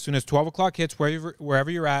as soon as 12 o'clock hits, wherever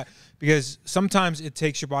you're at, because sometimes it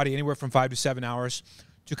takes your body anywhere from 5 to 7 hours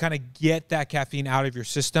to kind of get that caffeine out of your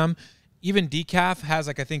system. Even decaf has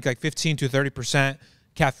I think 15 to 30%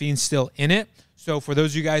 caffeine still in it. So for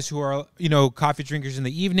those of you guys who are, coffee drinkers in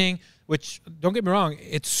the evening, which don't get me wrong,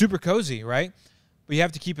 it's super cozy, right? But you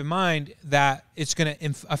have to keep in mind that it's going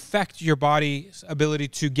to affect your body's ability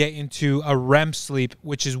to get into a REM sleep,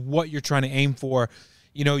 which is what you're trying to aim for.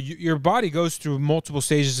 Your body goes through multiple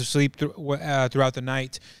stages of sleep throughout the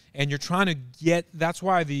night, and you're trying to get, that's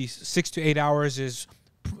why the 6 to 8 hours is,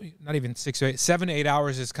 not even 6 to 8, 7 to 8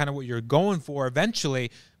 hours is kind of what you're going for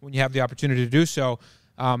eventually when you have the opportunity to do so,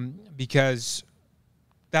 because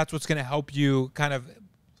that's what's going to help you kind of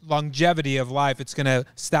longevity of life. It's going to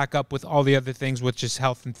stack up with all the other things, which is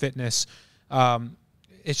health and fitness.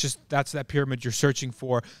 It's just, that's that pyramid you're searching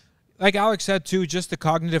for. Like Alex said too, just the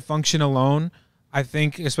cognitive function alone, I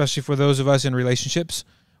think, especially for those of us in relationships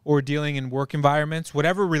or dealing in work environments,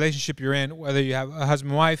 whatever relationship you're in, whether you have a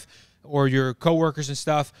husband and wife or your coworkers and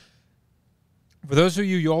stuff, for those of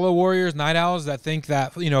you YOLO warriors, night owls that think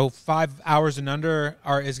that 5 hours and under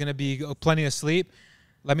is going to be plenty of sleep,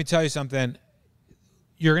 let me tell you something.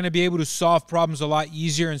 You're going to be able to solve problems a lot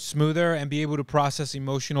easier and smoother and be able to process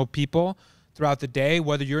emotional people throughout the day,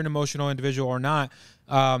 whether you're an emotional individual or not.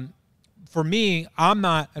 For me, I'm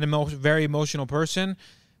not a very emotional person.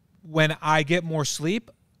 When I get more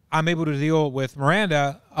sleep, I'm able to deal with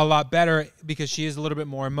Miranda a lot better because she is a little bit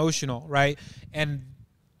more emotional, right? And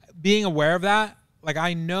being aware of that,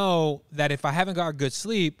 I know that if I haven't got good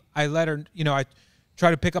sleep, I let her, I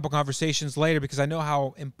try to pick up on conversations later because I know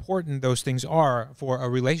how important those things are for a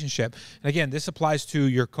relationship. And again, this applies to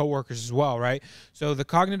your coworkers as well, right? So the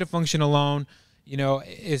cognitive function alone,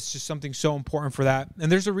 is just something so important for that.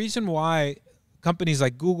 And there's a reason why companies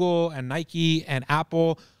like Google and Nike and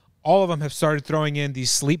Apple, all of them have started throwing in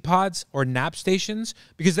these sleep pods or nap stations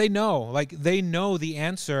because they know the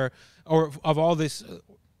answer of all this.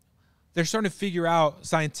 They're starting to figure out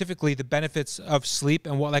scientifically the benefits of sleep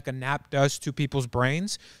and what a nap does to people's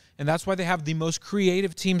brains. And that's why they have the most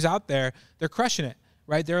creative teams out there. They're crushing it,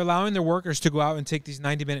 right? They're allowing their workers to go out and take these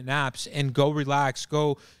 90-minute naps and go relax,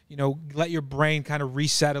 let your brain kind of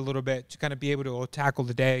reset a little bit to kind of be able to tackle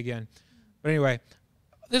the day again. But anyway,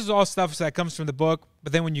 this is all stuff that comes from the book.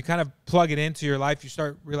 But then when you kind of plug it into your life, you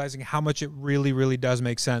start realizing how much it really, really does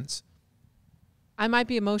make sense. I might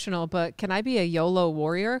be emotional, but can I be a YOLO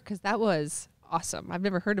warrior? Because that was awesome. I've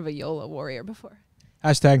never heard of a YOLO warrior before.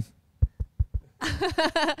 Hashtag.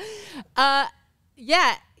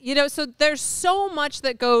 Yeah, so there's so much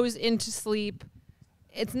that goes into sleep.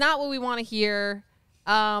 It's not what we want to hear.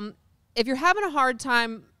 If you're having a hard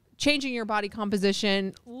time changing your body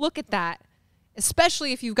composition, look at that.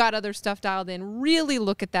 Especially if you've got other stuff dialed in, really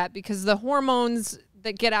look at that, because the hormones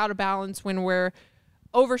that get out of balance when we're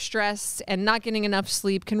overstressed and not getting enough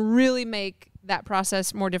sleep can really make that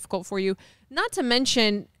process more difficult for you. Not to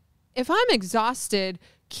mention, if I'm exhausted,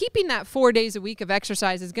 keeping that 4 days a week of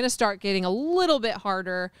exercise is going to start getting a little bit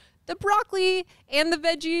harder. The broccoli and the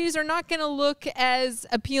veggies are not going to look as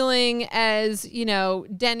appealing as,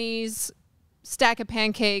 Denny's stack of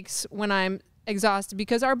pancakes when I'm exhausted,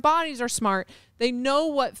 because our bodies are smart. They know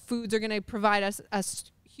what foods are going to provide us a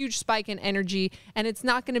huge spike in energy, and it's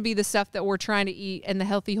not going to be the stuff that we're trying to eat and the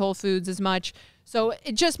healthy whole foods as much. So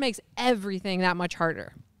it just makes everything that much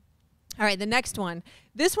harder. All right, the next one.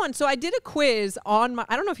 This one, so I did a quiz on my,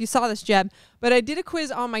 I don't know if you saw this, Jeb, but I did a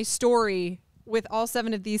quiz on my story with all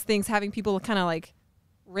 7 of these things, having people kind of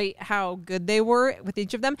rate how good they were with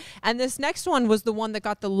each of them. And this next one was the one that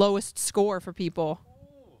got the lowest score for people.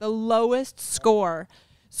 The lowest score.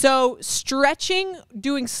 So stretching,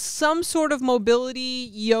 doing some sort of mobility,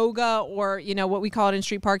 yoga, or, what we call it in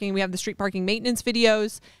street parking. We have the street parking maintenance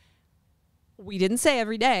videos. We didn't say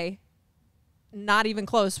every day. Not even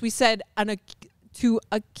close. We said to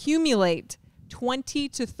accumulate 20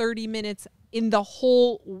 to 30 minutes in the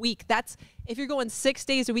whole week. That's, if you're going 6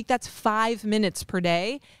 days a week, that's 5 minutes per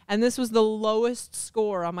day. And this was the lowest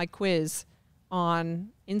score on my quiz on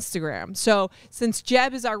Instagram. So since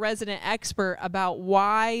Jeb is our resident expert about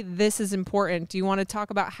why this is important, do you want to talk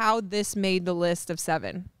about how this made the list of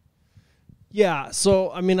 7? Yeah,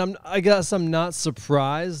 so I mean, I guess I'm not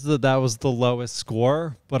surprised that that was the lowest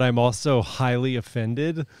score, but I'm also highly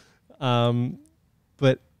offended.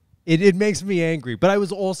 But it makes me angry. But I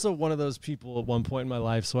was also one of those people at one point in my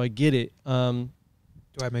life, so I get it. Do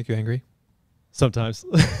I make you angry? Sometimes.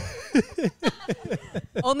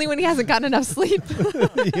 Only when he hasn't gotten enough sleep.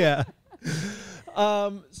 Yeah.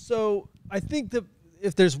 So I think that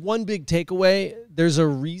if there's one big takeaway, there's a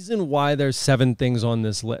reason why there's 7 things on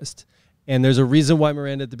this list. And there's a reason why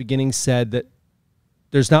Miranda at the beginning said that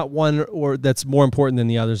there's not one or that's more important than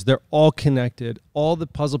the others. They're all connected. All the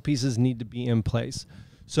puzzle pieces need to be in place.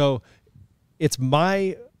 So it's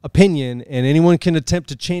my opinion, and anyone can attempt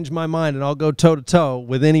to change my mind, and I'll go toe-to-toe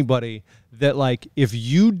with anybody, that like if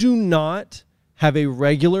you do not have a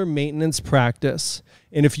regular maintenance practice,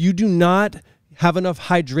 and if you do not have enough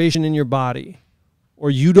hydration in your body,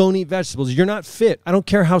 or you don't eat vegetables, you're not fit. I don't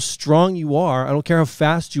care how strong you are. I don't care how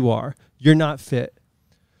fast you are. You're not fit.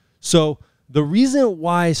 So the reason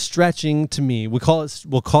why stretching, to me, we'll call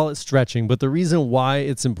it stretching, but the reason why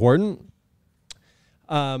it's important,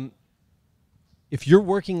 if you're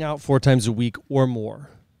working out 4 times a week or more,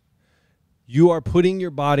 you are putting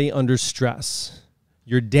your body under stress.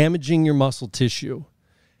 You're damaging your muscle tissue.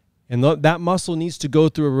 And that muscle needs to go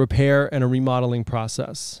through a repair and a remodeling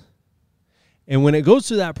process. And when it goes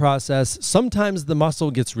through that process, sometimes the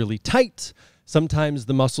muscle gets really tight. Sometimes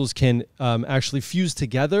the muscles can actually fuse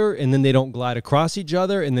together, and then they don't glide across each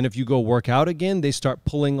other. And then if you go work out again, they start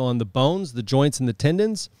pulling on the bones, the joints, and the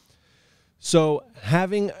tendons. So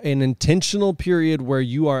having an intentional period where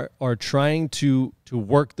you are trying to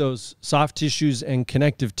work those soft tissues and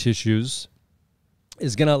connective tissues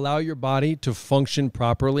is going to allow your body to function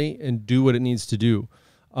properly and do what it needs to do.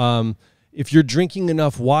 If you're drinking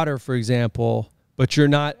enough water, for example, but you're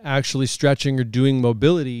not actually stretching or doing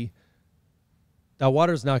mobility, that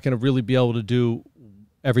water is not going to really be able to do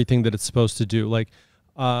everything that it's supposed to do. Like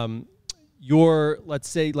let's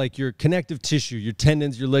say like your connective tissue, your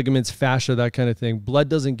tendons, your ligaments, fascia, that kind of thing, blood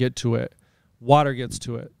doesn't get to it. Water gets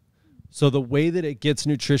to it. So the way that it gets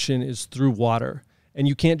nutrition is through water. And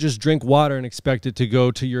you can't just drink water and expect it to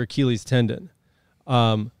go to your Achilles tendon.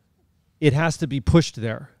 It has to be pushed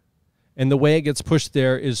there. And the way it gets pushed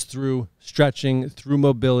there is through stretching, through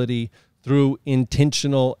mobility, through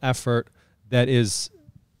intentional effort that is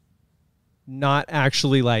not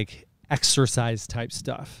actually like exercise type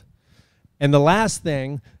stuff. And the last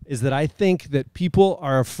thing is that I think that people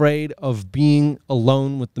are afraid of being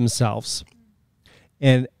alone with themselves.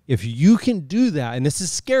 And if you can do that, and this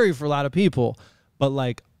is scary for a lot of people, but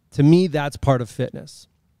like to me, that's part of fitness.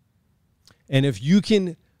 And if you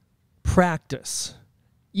can practice,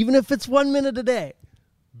 even if it's 1 minute a day,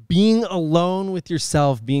 being alone with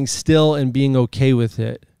yourself, being still and being okay with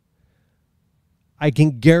it, I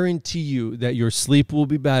can guarantee you that your sleep will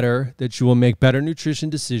be better, that you will make better nutrition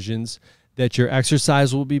decisions, that your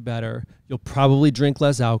exercise will be better, you'll probably drink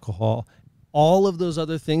less alcohol. All of those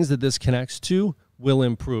other things that this connects to will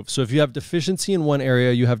improve. So if you have deficiency in one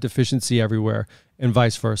area, you have deficiency everywhere, and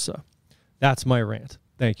vice versa. That's my rant.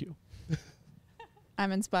 Thank you.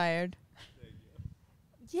 I'm inspired.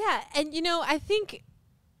 Yeah, and I think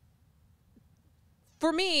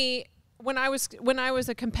for me, when I was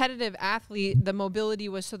a competitive athlete, the mobility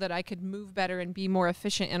was so that I could move better and be more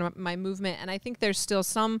efficient in my movement. And I think there's still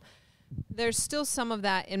some of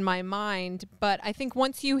that in my mind. But I think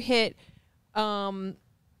once you hit a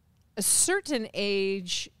certain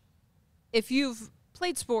age, if you've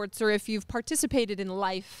played sports or if you've participated in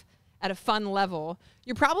life at a fun level,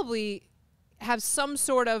 you probably have some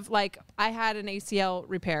sort of, like, I had an ACL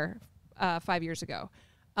repair 5 years ago.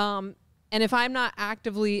 And if I'm not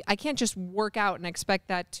actively, I can't just work out and expect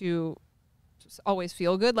that to just always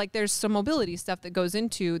feel good. Like, there's some mobility stuff that goes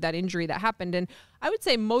into that injury that happened. And I would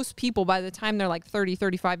say most people, by the time they're like 30,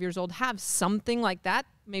 35 years old, have something like that.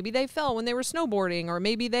 Maybe they fell when they were snowboarding, or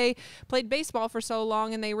maybe they played baseball for so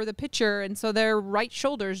long and they were the pitcher, and so their right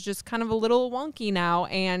shoulder's just kind of a little wonky now.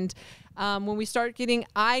 And when we start getting,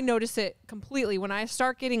 I notice it completely, when I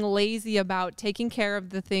start getting lazy about taking care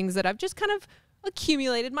of the things that I've just kind of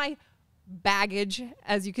accumulated, my baggage,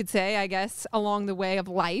 as you could say, I guess, along the way of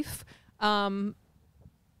life.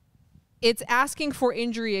 It's asking for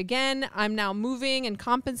injury again. I'm now moving and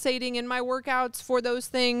compensating in my workouts for those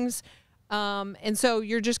things. And so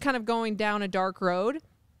you're just kind of going down a dark road.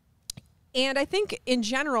 And I think in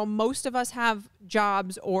general, most of us have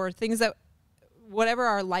jobs or things that, whatever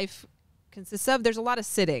our life consists of, there's a lot of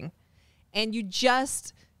sitting. And you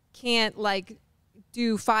just can't like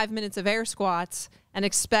do 5 minutes of air squats and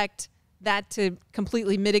expect that to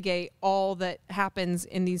completely mitigate all that happens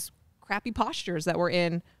in these crappy postures that we're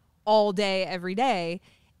in all day, every day.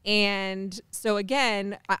 And so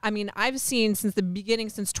again, I mean, I've seen since the beginning,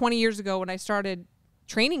 since 20 years ago when I started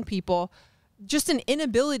training people, just an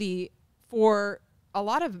inability for a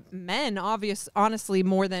lot of men, honestly,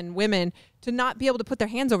 more than women, to not be able to put their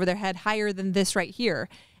hands over their head higher than this right here.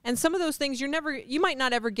 And some of those things you might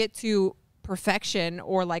not ever get to perfection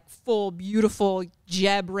or like full, beautiful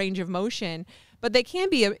jeb range of motion, but they can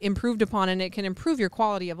be improved upon, and it can improve your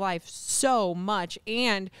quality of life so much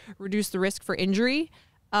and reduce the risk for injury.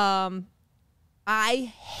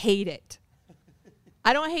 I hate it.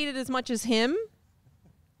 I don't hate it as much as him,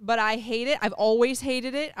 but I hate it. I've always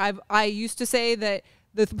hated it. I used to say that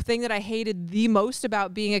the thing that I hated the most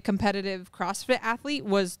about being a competitive CrossFit athlete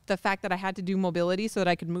was the fact that I had to do mobility so that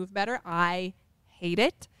I could move better. I hate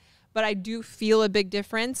it, but I do feel a big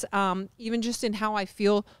difference. Even just in how I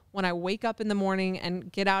feel when I wake up in the morning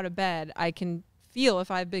and get out of bed, I can feel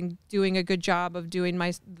if I've been doing a good job of doing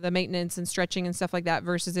the maintenance and stretching and stuff like that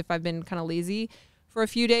versus if I've been kind of lazy for a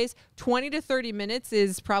few days. 20 to 30 minutes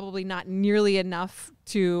is probably not nearly enough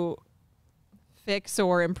to fix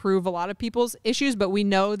or improve a lot of people's issues, but we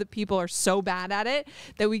know that people are so bad at it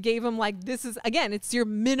that we gave them like, this is, again, it's your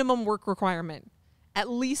minimum work requirement. At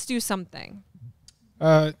least do something.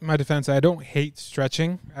 My defense, I don't hate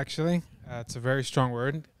stretching, actually. It's a very strong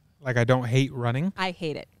word. Like, I don't hate running. I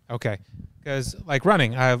hate it. Okay. Because, like,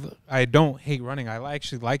 running, I don't hate running. I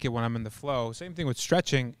actually like it when I'm in the flow. Same thing with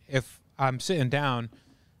stretching. If I'm sitting down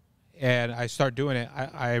and I start doing it,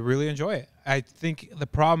 I really enjoy it. I think the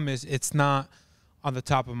problem is it's not on the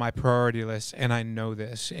top of my priority list, and I know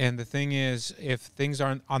this. And the thing is, if things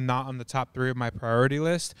are not on the top 3 of my priority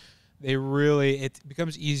list, it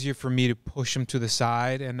becomes easier for me to push them to the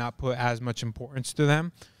side and not put as much importance to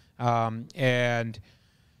them.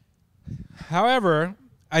 However,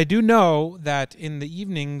 I do know that in the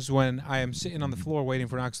evenings when I am sitting on the floor waiting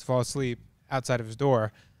for Knox to fall asleep outside of his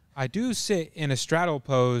door, I do sit in a straddle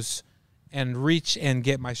pose and reach and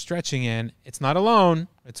get my stretching in. It's not alone.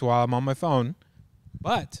 It's while I'm on my phone.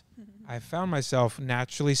 But I found myself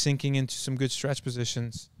naturally sinking into some good stretch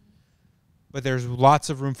positions. But there's lots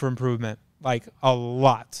of room for improvement, like a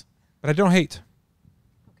lot. But I don't hate.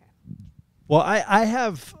 Okay. Well, I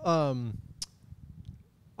have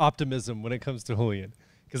optimism when it comes to Julian,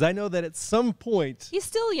 because I know that at some point he's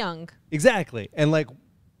still young. Exactly, and like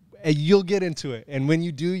you'll get into it, and when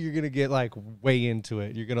you do, you're gonna get like way into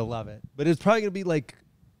it. You're gonna love it, but it's probably gonna be like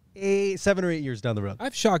 7 or 8 years down the road.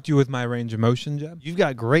 I've shocked you with my range of motion, Jeb. You've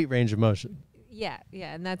got great range of motion. Yeah,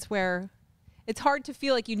 and that's where it's hard to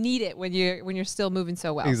feel like you need it when you're still moving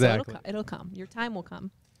so well. Exactly, so it'll come. Your time will come.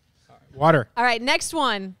 Water. All right, next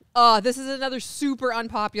one. Oh, this is another super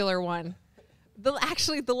unpopular one.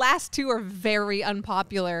 Actually, the last 2 are very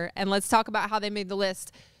unpopular, and let's talk about how they made the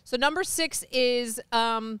list. So number 6 is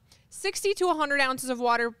 60 to 100 ounces of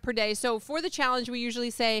water per day. So for the challenge, we usually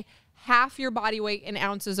say half your body weight in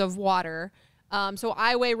ounces of water. So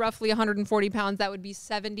I weigh roughly 140 pounds. That would be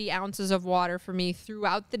 70 ounces of water for me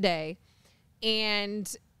throughout the day.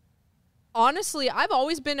 And honestly, I've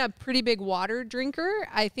always been a pretty big water drinker.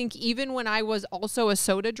 I think even when I was also a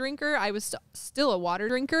soda drinker, I was still a water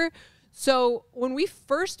drinker. So when we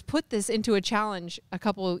first put this into a challenge a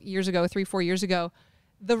couple years ago, 3-4 years ago,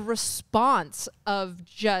 the response of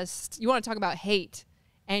just, you want to talk about hate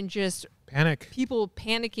and just panic, people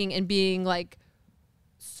panicking and being like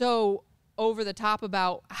so over the top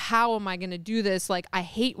about how am I going to do this? Like, I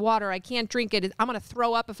hate water. I can't drink it. I'm going to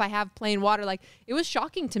throw up if I have plain water. Like, it was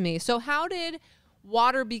shocking to me. So how did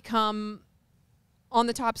water become on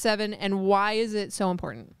the top 7, and why is it so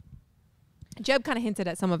important? Jeb kind of hinted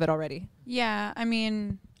at some of it already. Yeah, I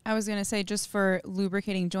mean, I was going to say just for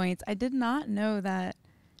lubricating joints, I did not know that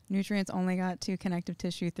nutrients only got to connective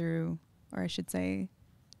tissue through, or I should say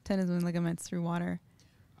tendons and ligaments through water.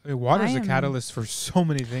 I mean, water is a catalyst for so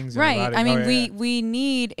many things. Right. In the body. I mean, we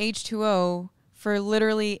need H2O for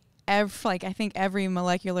literally every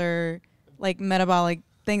molecular, like, metabolic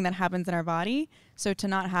thing that happens in our body. So to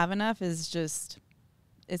not have enough is just,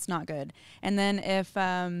 it's not good. And then if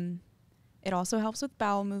it also helps with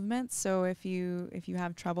bowel movements. So if you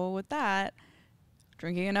have trouble with that,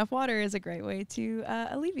 drinking enough water is a great way to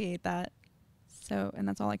alleviate that. So, and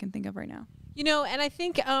that's all I can think of right now. You know, and I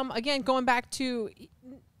think, again, going back to,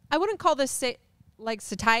 I wouldn't call this like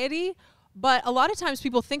satiety, but a lot of times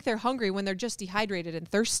people think they're hungry when they're just dehydrated and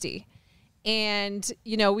thirsty. And,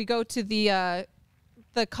 you know, we go to the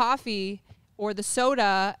coffee or the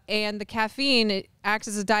soda and the caffeine, it acts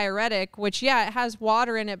as a diuretic, which, yeah, it has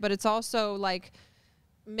water in it, but it's also like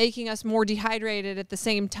making us more dehydrated at the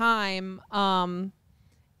same time.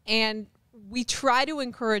 And we try to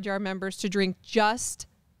encourage our members to drink just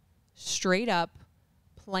straight up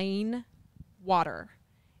plain water.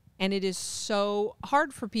 And it is so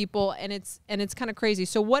hard for people, and it's kind of crazy.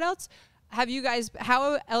 So what else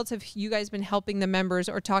how else have you guys been helping the members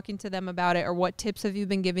or talking to them about it, or what tips have you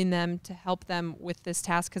been giving them to help them with this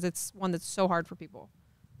task? Because it's one that's so hard for people.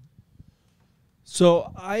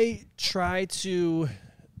 So I try to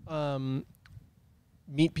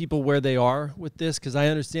meet people where they are with this, because I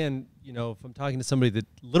understand, you know, if I'm talking to somebody that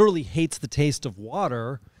literally hates the taste of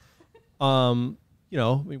water, you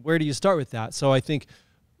know, I mean, where do you start with that? So I think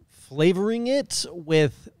flavoring it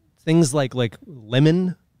with things like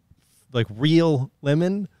lemon, like real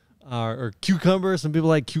lemon, or cucumber. Some people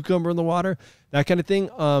like cucumber in the water, that kind of thing.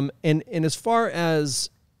 And as far as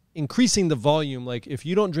increasing the volume, like if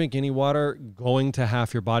you don't drink any water, going to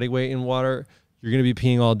half your body weight in water, you're going to be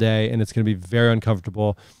peeing all day, and it's going to be very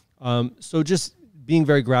uncomfortable. So just being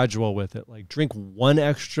very gradual with it, like drink one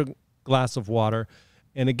extra glass of water,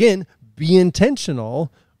 and again, be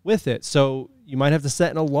intentional with it. So you might have to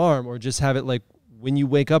set an alarm, or just have it like when you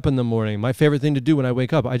wake up in the morning. My favorite thing to do when I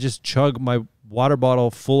wake up, I just chug my water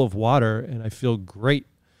bottle full of water, and I feel great.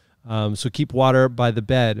 So keep water by the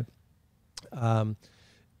bed, and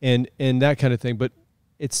that kind of thing. But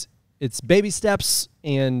it's baby steps,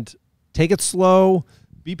 and take it slow.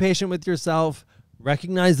 Be patient with yourself.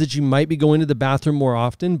 Recognize that you might be going to the bathroom more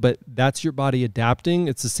often, but that's your body adapting.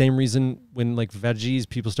 It's the same reason when like veggies,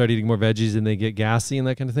 people start eating more veggies and they get gassy and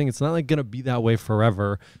that kind of thing. It's not like going to be that way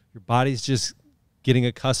forever. Your body's just getting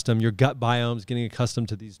accustomed. Your gut biome's getting accustomed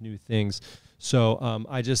to these new things. So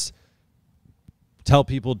I just tell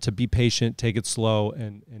people to be patient, take it slow,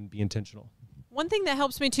 and be intentional. One thing that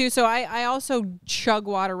helps me too, so I also chug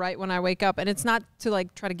water right when I wake up, and it's not to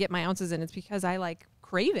like try to get my ounces in. It's because I like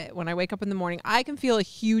crave it when I wake up in the morning. I can feel a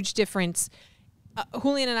huge difference.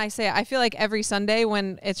 Julian and I say, I feel like every Sunday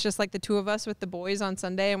when it's just like the two of us with the boys on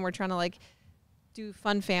Sunday and we're trying to like do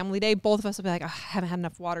fun family day, both of us will be like, oh, I haven't had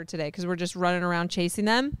enough water today, because we're just running around chasing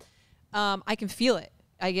them. I can feel it.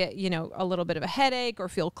 I get, you know, a little bit of a headache or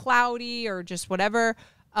feel cloudy or just whatever.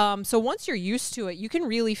 So once you're used to it, you can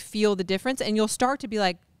really feel the difference, and you'll start to be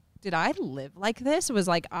like, did I live like this? Was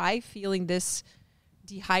like I feeling this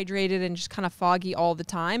dehydrated and just kind of foggy all the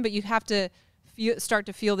time? But you have to start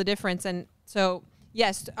to feel the difference. And so,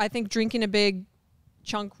 yes, I think drinking a big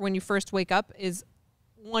chunk when you first wake up is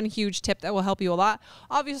one huge tip that will help you a lot.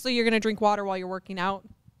 Obviously, you're going to drink water while you're working out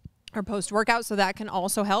or post-workout, so that can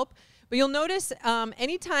also help. But you'll notice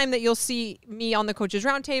anytime that you'll see me on the Coaches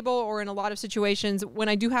Roundtable, or in a lot of situations, when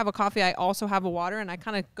I do have a coffee, I also have a water, and I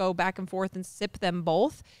kind of go back and forth and sip them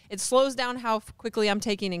both. It slows down how quickly I'm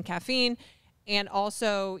taking in caffeine, and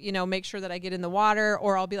also, you know, make sure that I get in the water,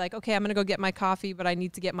 or I'll be like, okay, I'm going to go get my coffee, but I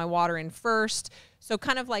need to get my water in first. So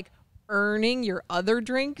kind of like earning your other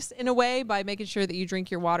drinks in a way by making sure that you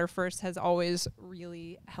drink your water first has always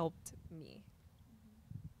really helped me.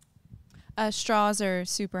 Straws are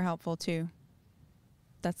super helpful too.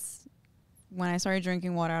 That's when I started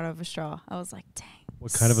drinking water out of a straw. I was like, dang.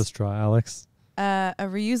 What kind of a straw, Alex? A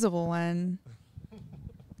reusable one.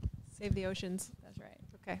 Save the oceans. That's right.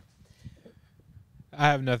 Okay. I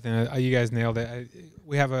have nothing. You guys nailed it.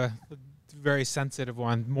 We have a very sensitive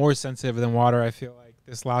one, more sensitive than water, I feel like,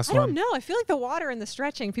 this last one. I don't know. I feel like the water and the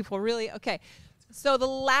stretching, people really, okay. So the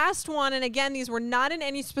last one, and again, these were not in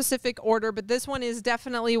any specific order, but this one is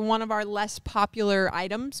definitely one of our less popular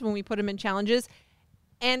items when we put them in challenges.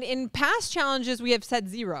 And in past challenges, we have said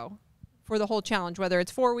 0 for the whole challenge, whether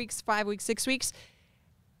it's 4 weeks, 5 weeks, 6 weeks.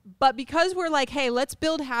 But because we're like, hey, let's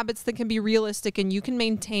build habits that can be realistic and you can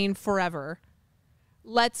maintain forever,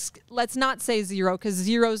 let's not say 0, because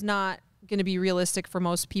 0 is not going to be realistic for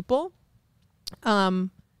most people.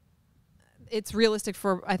 It's realistic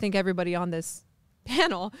for, I think, everybody on this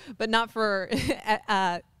panel, but not for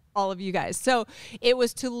all of you guys. So it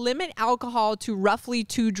was to limit alcohol to roughly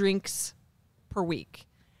 2 drinks per week.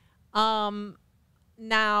 Now,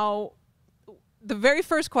 the very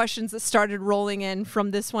first questions that started rolling in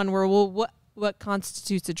from this one were, well, what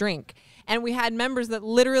constitutes a drink? And we had members that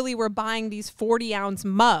literally were buying these 40-ounce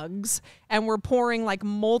mugs and were pouring like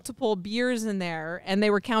multiple beers in there, and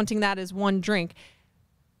they were counting that as 1 drink.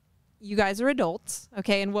 You guys are adults,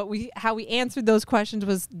 okay? And how we answered those questions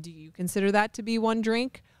was, do you consider that to be 1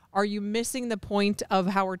 drink? Are you missing the point of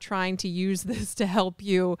how we're trying to use this to help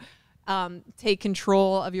you take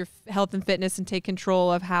control of your health and fitness, and take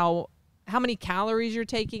control of how how many calories you're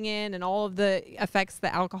taking in and all of the effects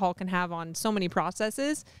that alcohol can have on so many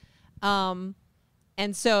processes. And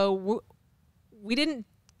so we didn't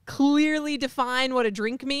clearly define what a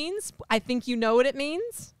drink means. I think you know what it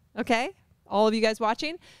means, okay? All of you guys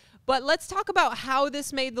watching. But let's talk about how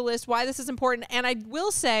this made the list, why this is important. And I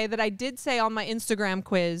will say that I did say on my Instagram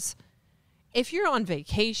quiz, if you're on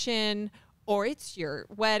vacation or it's your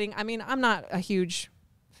wedding, I mean, I'm not a huge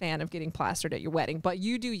fan of getting plastered at your wedding, but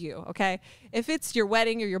you do you, okay? If it's your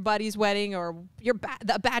wedding or your buddy's wedding or your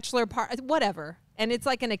the bachelor party, whatever, and it's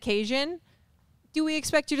like an occasion, do we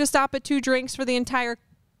expect you to stop at 2 drinks for the entire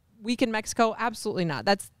week in Mexico? Absolutely not.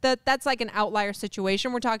 That's like an outlier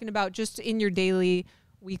situation. We're talking about just in your daily,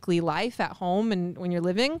 weekly life at home and when you're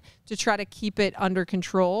living to try to keep it under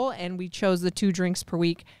control, and we chose the 2 drinks per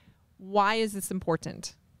week. Why is this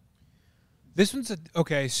important? This one's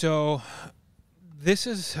okay, so this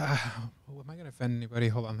is, am I going to offend anybody?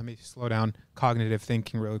 Hold on, let me slow down cognitive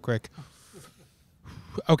thinking really quick.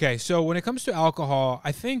 Okay, so when it comes to alcohol,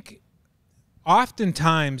 I think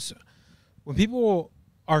oftentimes when people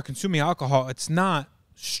are consuming alcohol, it's not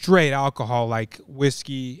straight alcohol like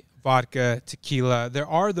whiskey, vodka, tequila. There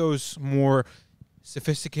are those more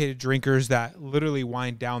sophisticated drinkers that literally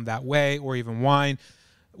wind down that way, or even wine.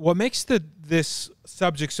 What makes this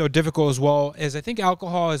subject so difficult as well is I think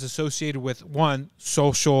alcohol is associated with, one,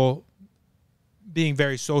 social, being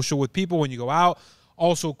very social with people when you go out.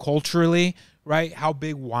 Also culturally, right? How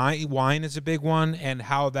big wine is a big one, and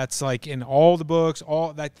how that's like in all the books,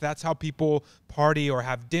 that's how people party or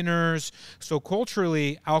have dinners. So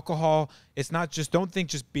culturally, alcohol, it's not just, don't think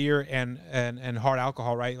just beer and hard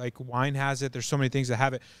alcohol, right? Like wine has it. There's so many things that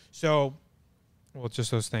have it. So, well, it's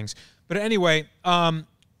just those things. But anyway,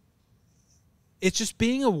 it's just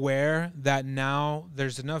being aware that now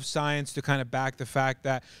there's enough science to kind of back the fact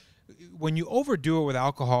that when you overdo it with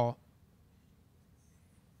alcohol,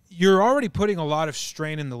 you're already putting a lot of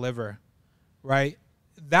strain in the liver, right?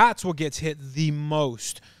 That's what gets hit the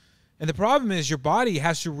most. And the problem is your body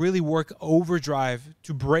has to really work overdrive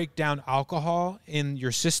to break down alcohol in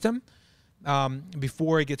your system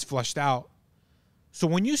before it gets flushed out. So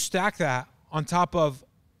when you stack that on top of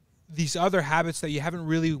these other habits that you haven't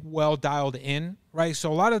really well dialed in, right?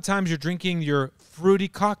 So a lot of times you're drinking your fruity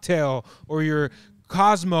cocktail or your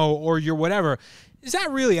Cosmo or your whatever. Is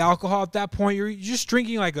that really alcohol at that point? You're just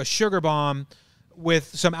drinking like a sugar bomb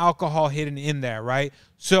with some alcohol hidden in there, right?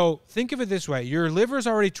 So think of it this way. Your liver's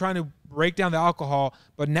already trying to break down the alcohol,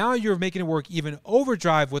 but now you're making it work even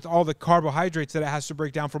overdrive with all the carbohydrates that it has to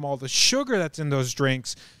break down from all the sugar that's in those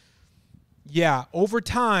drinks. Yeah, over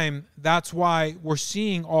time, that's why we're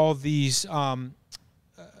seeing all these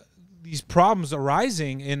problems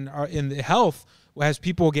arising in the health as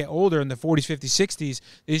people get older in the 40s, 50s, 60s.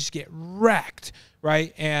 They just get wrecked,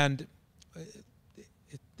 right? And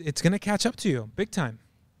it's going to catch up to you big time.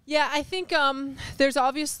 Yeah, I think there's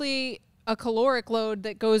obviously a caloric load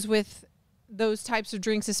that goes with those types of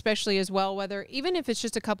drinks, especially as well, whether even if it's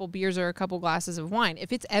just a couple beers or a couple glasses of wine.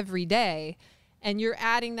 If it's every day and you're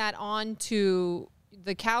adding that on to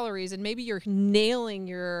the calories, and maybe you're nailing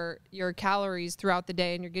your calories throughout the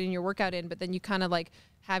day and you're getting your workout in, but then you kind of like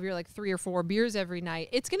have your like 3 or 4 beers every night,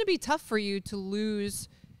 it's going to be tough for you to lose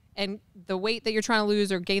and the weight that you're trying to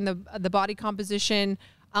lose or gain the body composition.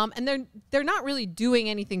 And they're not really doing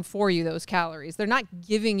anything for you, those calories. They're not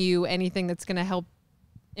giving you anything that's going to help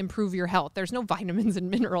improve your health. There's no vitamins and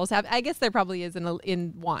minerals. I guess there probably is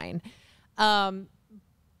in wine.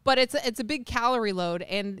 But it's a big calorie load,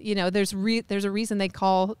 and you know there's a reason they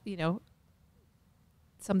call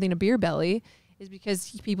something a beer belly, is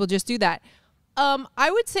because people just do that. I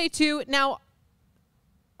would say too. Now,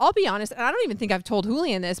 I'll be honest, and I don't even think I've told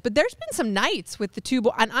Julian this, but there's been some nights with the two.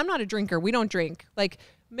 And I'm not a drinker. We don't drink. Like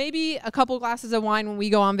maybe a couple glasses of wine when we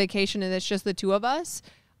go on vacation, and it's just the two of us.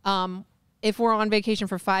 If we're on vacation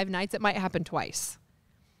for 5 nights, it might happen twice.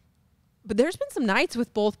 But there's been some nights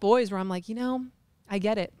with both boys where I'm like, I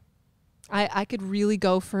get it. I could really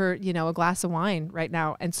go for, a glass of wine right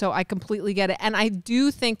now. And so I completely get it. And I do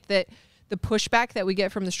think that the pushback that we get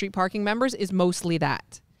from the street parking members is mostly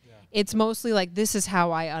that. Yeah. It's mostly like, this is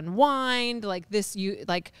how I unwind. Like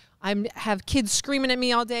I have kids screaming at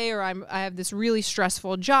me all day, or I have this really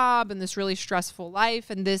stressful job and this really stressful life.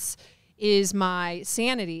 And this is my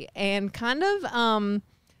sanity. And kind of,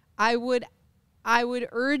 I would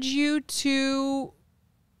urge you to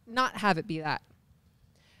not have it be that.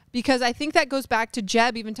 Because I think that goes back to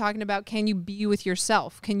Jeb even talking about, can you be with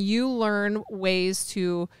yourself? Can you learn ways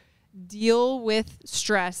to deal with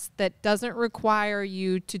stress that doesn't require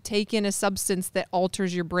you to take in a substance that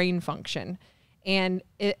alters your brain function? and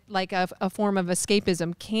it like a form of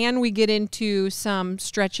escapism? Can we get into some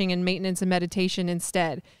stretching and maintenance and meditation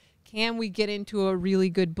instead? Can we get into a really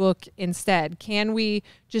good book instead? Can we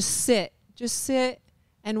just sit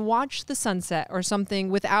and watch the sunset or something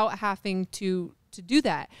without having to do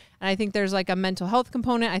that? And I think there's like a mental health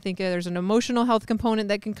component. I think there's an emotional health component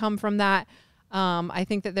that can come from that. I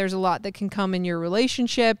think that there's a lot that can come in your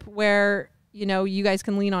relationship where, you know, you guys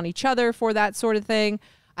can lean on each other for that sort of thing.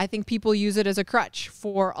 I think people use it as a crutch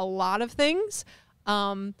for a lot of things,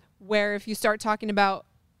 where if you start talking about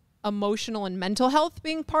emotional and mental health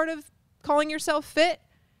being part of calling yourself fit,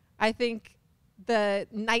 I think the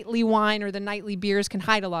nightly wine or the nightly beers can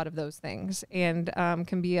hide a lot of those things and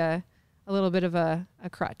can be a little bit of a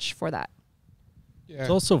crutch for that. Yeah. It's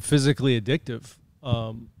also physically addictive.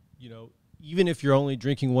 You know, even if you're only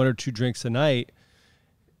drinking 1 or 2 drinks a night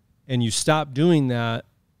and you stop doing that,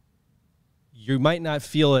 you might not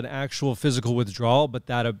feel an actual physical withdrawal, but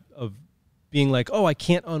that of being like, oh, I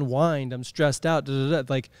can't unwind, I'm stressed out,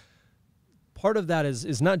 like part of that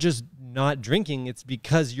is not just not drinking, it's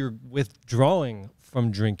because you're withdrawing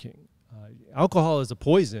from drinking. Alcohol is a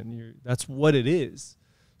poison. That's what it is.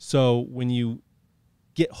 So when you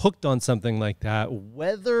get hooked on something like that,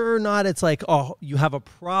 whether or not it's like, oh, you have a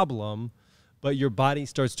problem, but your body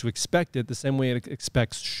starts to expect it the same way it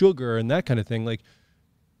expects sugar and that kind of thing, like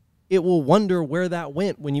it will wonder where that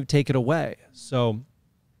went when you take it away. So,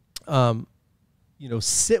 you know,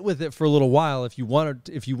 sit with it for a little while. If you want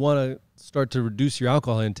to start to reduce your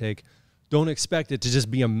alcohol intake, don't expect it to just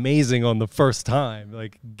be amazing on the first time.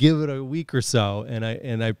 Like, give it a week or so,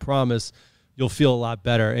 and I promise you'll feel a lot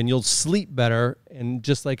better and you'll sleep better. And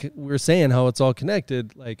just like we were saying, how it's all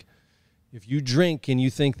connected, like if you drink and you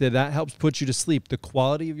think that helps put you to sleep, the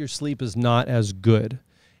quality of your sleep is not as good.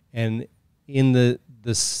 And in the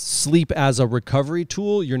sleep as a recovery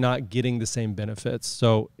tool, you're not getting the same benefits.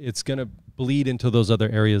 So it's going to bleed into those other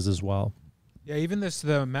areas as well. Yeah, even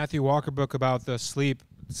the Matthew Walker book about the sleep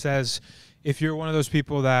says if you're one of those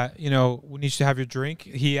people that, you know, needs to have your drink,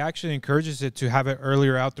 he actually encourages it to have it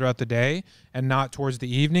earlier out throughout the day and not towards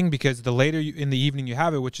the evening, because the later in the evening you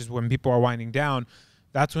have it, which is when people are winding down,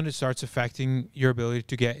 that's when it starts affecting your ability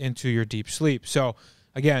to get into your deep sleep. So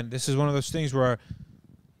again, this is one of those things where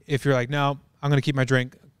if you're like, no, I'm going to keep my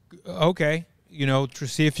drink, okay, you know, to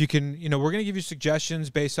see if you can, you know, we're going to give you suggestions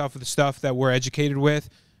based off of the stuff that we're educated with.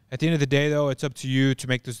 At the end of the day, though, it's up to you to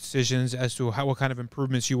make those decisions as to what kind of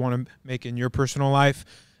improvements you want to make in your personal life.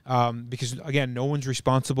 Because, again, no one's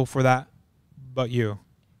responsible for that but you.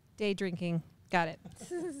 Day drinking. Got it.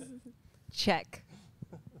 Check.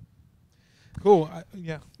 Cool.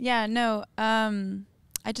 Yeah. Yeah, no,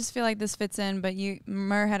 I just feel like this fits in, but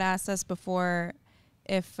Mur had asked us before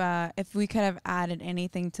if we could have added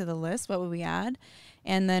anything to the list, what would we add?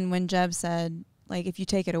 And then when Jeb said, like, if you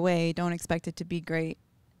take it away, don't expect it to be great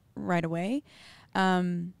right away.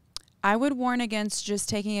 I would warn against just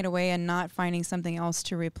taking it away and not finding something else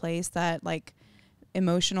to replace that, like,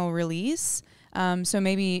 emotional release. So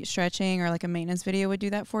maybe stretching or like a maintenance video would do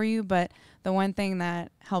that for you. But the one thing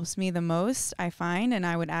that helps me the most, I find, and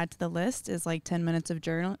I would add to the list, is like 10 minutes of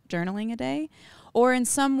journaling a day, or in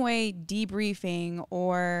some way debriefing,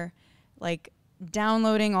 or like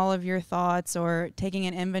downloading all of your thoughts, or taking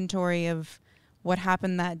an inventory of what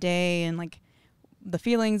happened that day and like the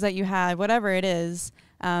feelings that you had, whatever it is.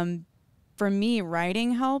 For me,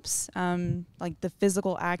 writing helps, like the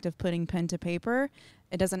physical act of putting pen to paper.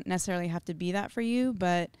 It doesn't necessarily have to be that for you,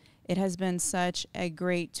 but it has been such a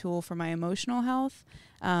great tool for my emotional health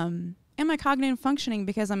and my cognitive functioning,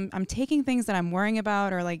 because I'm taking things that I'm worrying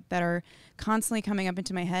about or like that are constantly coming up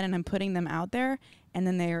into my head, and I'm putting them out there, and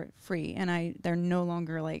then they're free, and they're no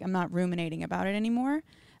longer like, I'm not ruminating about it anymore.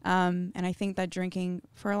 And I think that drinking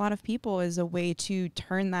for a lot of people is a way to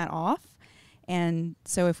turn that off. And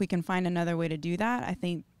so if we can find another way to do that, I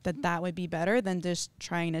think that would be better than just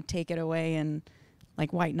trying to take it away and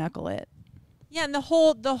like white knuckle it. Yeah, and the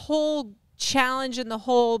whole challenge and the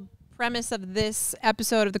whole premise of this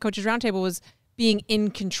episode of the Coaches Roundtable was being in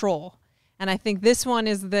control. And I think this one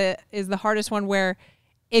is the hardest one, where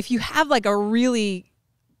if you have like a really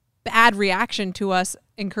bad reaction to us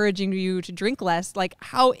encouraging you to drink less, like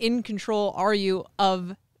how in control are you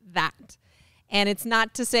of that? And it's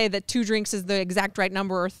not to say that 2 drinks is the exact right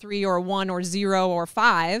number, or 3 or 1 or 0 or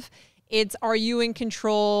 5. It's, are you in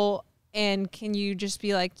control, and can you just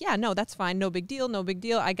be like, yeah, no, that's fine. No big deal. No big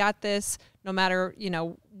deal. I got this. No matter, you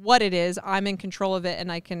know, what it is, I'm in control of it, and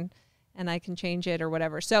I can change it or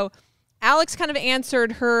whatever. So Alex kind of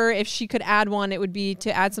answered her, if she could add one, it would be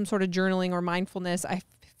to add some sort of journaling or mindfulness. I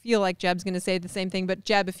feel like Jeb's going to say the same thing, but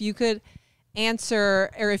Jeb, if you could answer,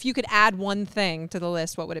 or if you could add one thing to the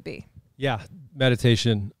list, what would it be? Yeah,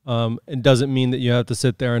 meditation. It doesn't mean that you have to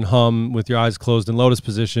sit there and hum with your eyes closed in lotus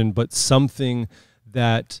position, but something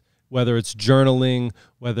that, whether it's journaling,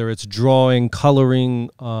 whether it's drawing, coloring,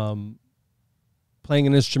 playing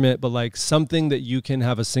an instrument, but like something that you can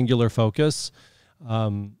have a singular focus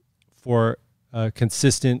for a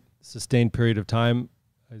consistent, sustained period of time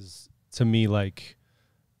is, to me, like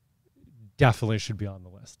definitely should be on the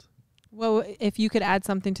list. Well, if you could add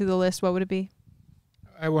something to the list, what would it be?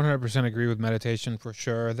 I 100% agree with meditation for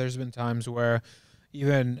sure. There's been times where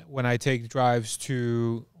even when I take drives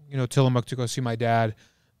to, Tillamook to go see my dad,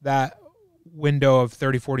 that window of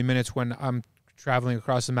 30, 40 minutes when I'm traveling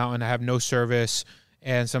across the mountain, I have no service,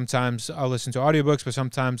 and sometimes I'll listen to audiobooks, but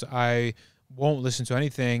sometimes I won't listen to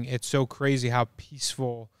anything. It's so crazy how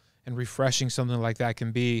peaceful and refreshing something like that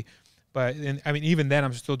can be. But even then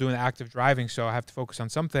I'm still doing active driving, so I have to focus on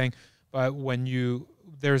something. But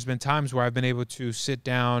there's been times where I've been able to sit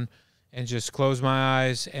down and just close my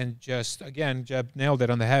eyes and just, again, Jeb nailed it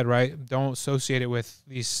on the head, right? Don't associate it with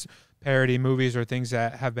these parody movies or things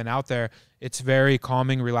that have been out there. It's very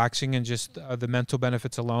calming, relaxing, and just the mental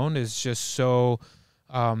benefits alone is just so,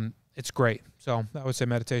 it's great. So I would say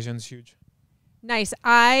meditation is huge. Nice.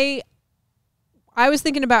 I was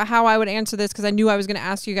thinking about how I would answer this because I knew I was going to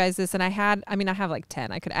ask you guys this, and I have like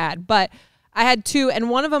 10 I could add, but I had 2, and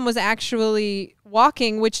one of them was actually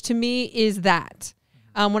walking, which to me is that.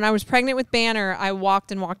 When I was pregnant with Banner, I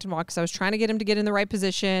walked and walked and walked because I was trying to get him to get in the right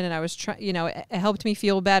position, and I was it helped me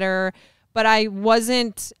feel better, but I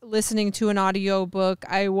wasn't listening to an audio book.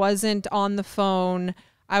 I wasn't on the phone.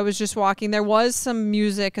 I was just walking. There was some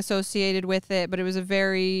music associated with it, but it was a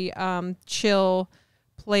very chill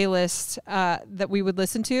playlist that we would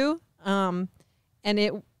listen to, and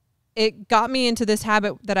it got me into this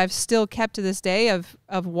habit that I've still kept to this day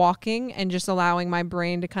of walking and just allowing my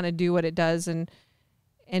brain to kind of do what it does and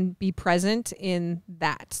be present in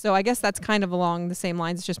that. So I guess that's kind of along the same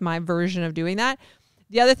lines. It's just my version of doing that.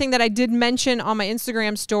 The other thing that I did mention on my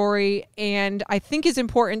Instagram story, and I think is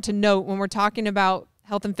important to note when we're talking about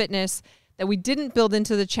health and fitness, that we didn't build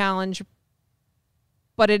into the challenge,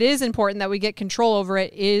 but it is important that we get control over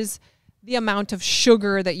it, is the amount of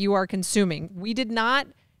sugar that you are consuming. We did not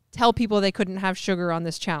tell people they couldn't have sugar on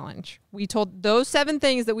this challenge. We told those 7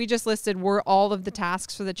 things that we just listed were all of the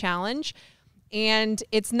tasks for the challenge. And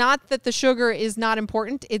it's not that the sugar is not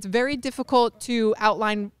important. It's very difficult to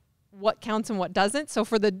outline what counts and what doesn't. So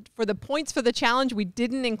for the points for the challenge, we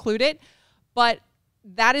didn't include it. But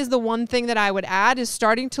that is the one thing that I would add, is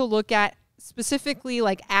starting to look at specifically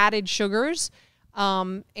like added sugars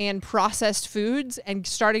and processed foods, and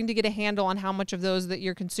starting to get a handle on how much of those that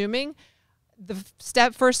you're consuming. The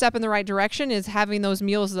first step in the right direction is having those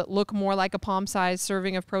meals that look more like a palm-sized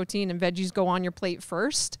serving of protein and veggies go on your plate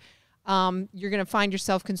first. You're going to find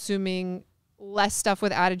yourself consuming less stuff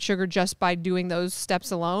with added sugar just by doing those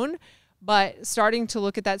steps alone. But starting to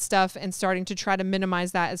look at that stuff and starting to try to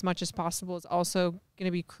minimize that as much as possible is also going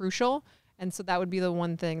to be crucial. And so that would be the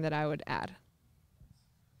one thing that I would add.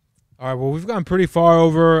 All right, well, we've gone pretty far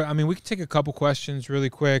over. I mean, we can take a couple questions really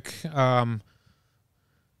quick.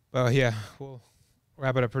 But yeah, we'll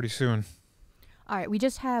wrap it up pretty soon. All right, we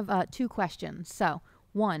just have 2 questions. So,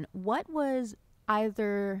 1, what was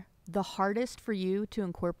either the hardest for you to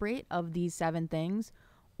incorporate of these 7 things,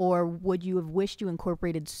 or would you have wished you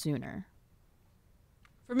incorporated sooner?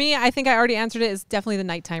 For me, I think I already answered it. It's definitely the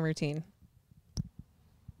nighttime routine.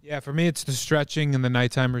 Yeah, for me, it's the stretching and the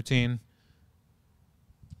nighttime routine.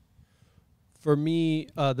 For me,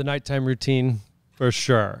 the nighttime routine, for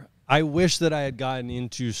sure. I wish that I had gotten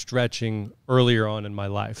into stretching earlier on in my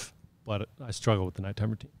life, but I struggle with the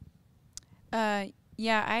nighttime routine.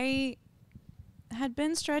 Yeah, I had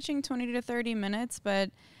been stretching 20 to 30 minutes,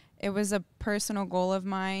 but it was a personal goal of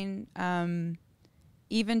mine,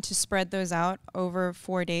 even to spread those out over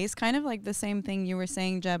 4 days, kind of like the same thing you were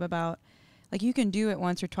saying, Jeb, about like you can do it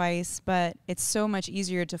once or twice, but it's so much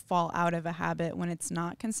easier to fall out of a habit when it's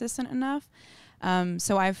not consistent enough.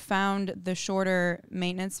 So I've found the shorter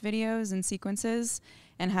maintenance videos and sequences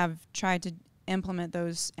and have tried to implement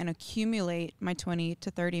those and accumulate my 20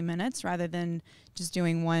 to 30 minutes rather than just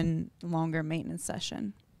doing one longer maintenance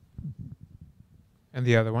session. And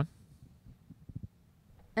the other one?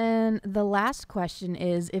 And the last question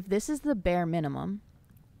is, if this is the bare minimum,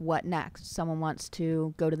 what next? Someone wants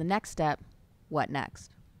to go to the next step. What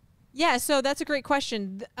next? Yeah, so that's a great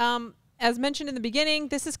question. As mentioned in the beginning,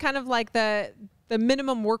 this is kind of like the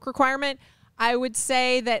minimum work requirement. I would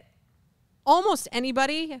say that almost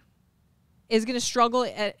anybody is going to struggle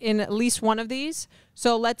in at least one of these.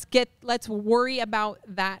 So let's worry about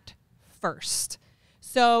that first.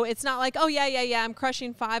 So it's not like, oh, yeah, I'm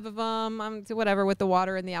crushing 5 of them. I'm whatever with the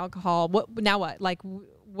water and the alcohol. Now what? Like,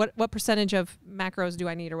 what percentage of macros do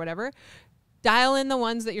I need or whatever? Dial in the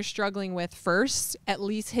ones that you're struggling with first, at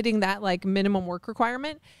least hitting that like minimum work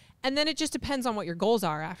requirement. And then it just depends on what your goals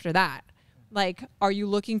are after that. Like, are you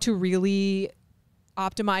looking to really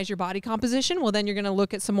optimize your body composition? Well, then you're going to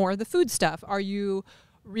look at some more of the food stuff. Are you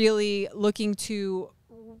really looking to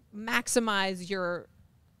maximize your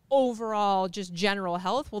overall just general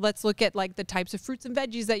health? Well, let's look at like the types of fruits and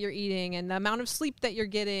veggies that you're eating and the amount of sleep that you're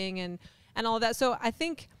getting and all of that. So I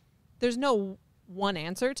think there's no one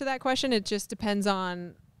answer to that question. It just depends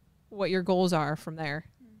on what your goals are from there.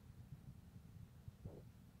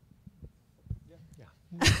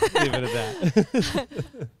 Leave it at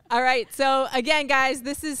that. All right. So again, guys,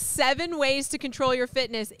 this is 7 ways to control your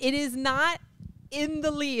fitness. It is not in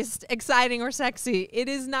the least exciting or sexy. It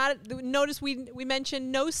is not. Notice we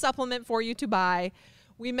mentioned no supplement for you to buy.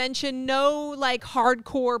 We mentioned no like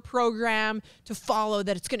hardcore program to follow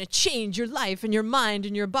that it's going to change your life and your mind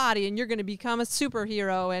and your body and you're going to become a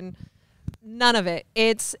superhero, and none of it.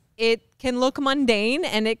 It can look mundane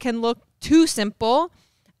and it can look too simple.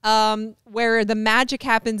 Where the magic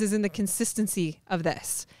happens is in the consistency of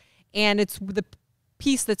this. And it's the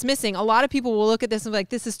piece that's missing. A lot of people will look at this and be like,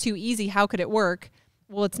 this is too easy. How could it work?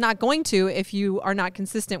 Well, it's not going to if you are not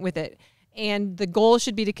consistent with it. And the goal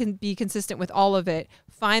should be to be consistent with all of it.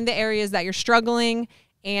 Find the areas that you're struggling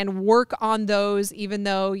and work on those, even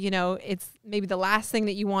though, you know, it's maybe the last thing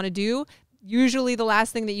that you want to do. Usually the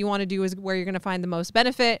last thing that you want to do is where you're going to find the most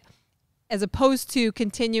benefit, as opposed to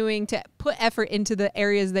continuing to put effort into the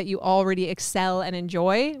areas that you already excel and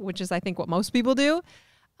enjoy, which is, I think, what most people do.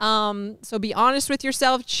 So be honest with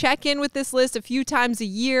yourself. Check in with this list a few times a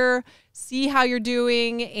year. See how you're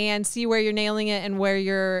doing and see where you're nailing it and where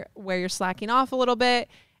you're slacking off a little bit.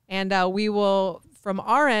 And we will, from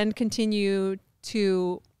our end, continue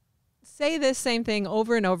to say this same thing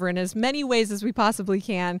over and over in as many ways as we possibly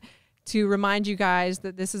can to remind you guys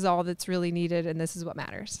that this is all that's really needed and this is what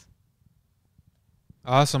matters.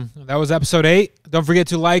 Awesome. That was episode 8. Don't forget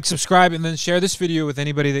to like, subscribe, and then share this video with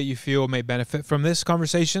anybody that you feel may benefit from this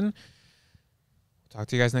conversation. Talk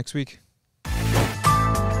to you guys next week.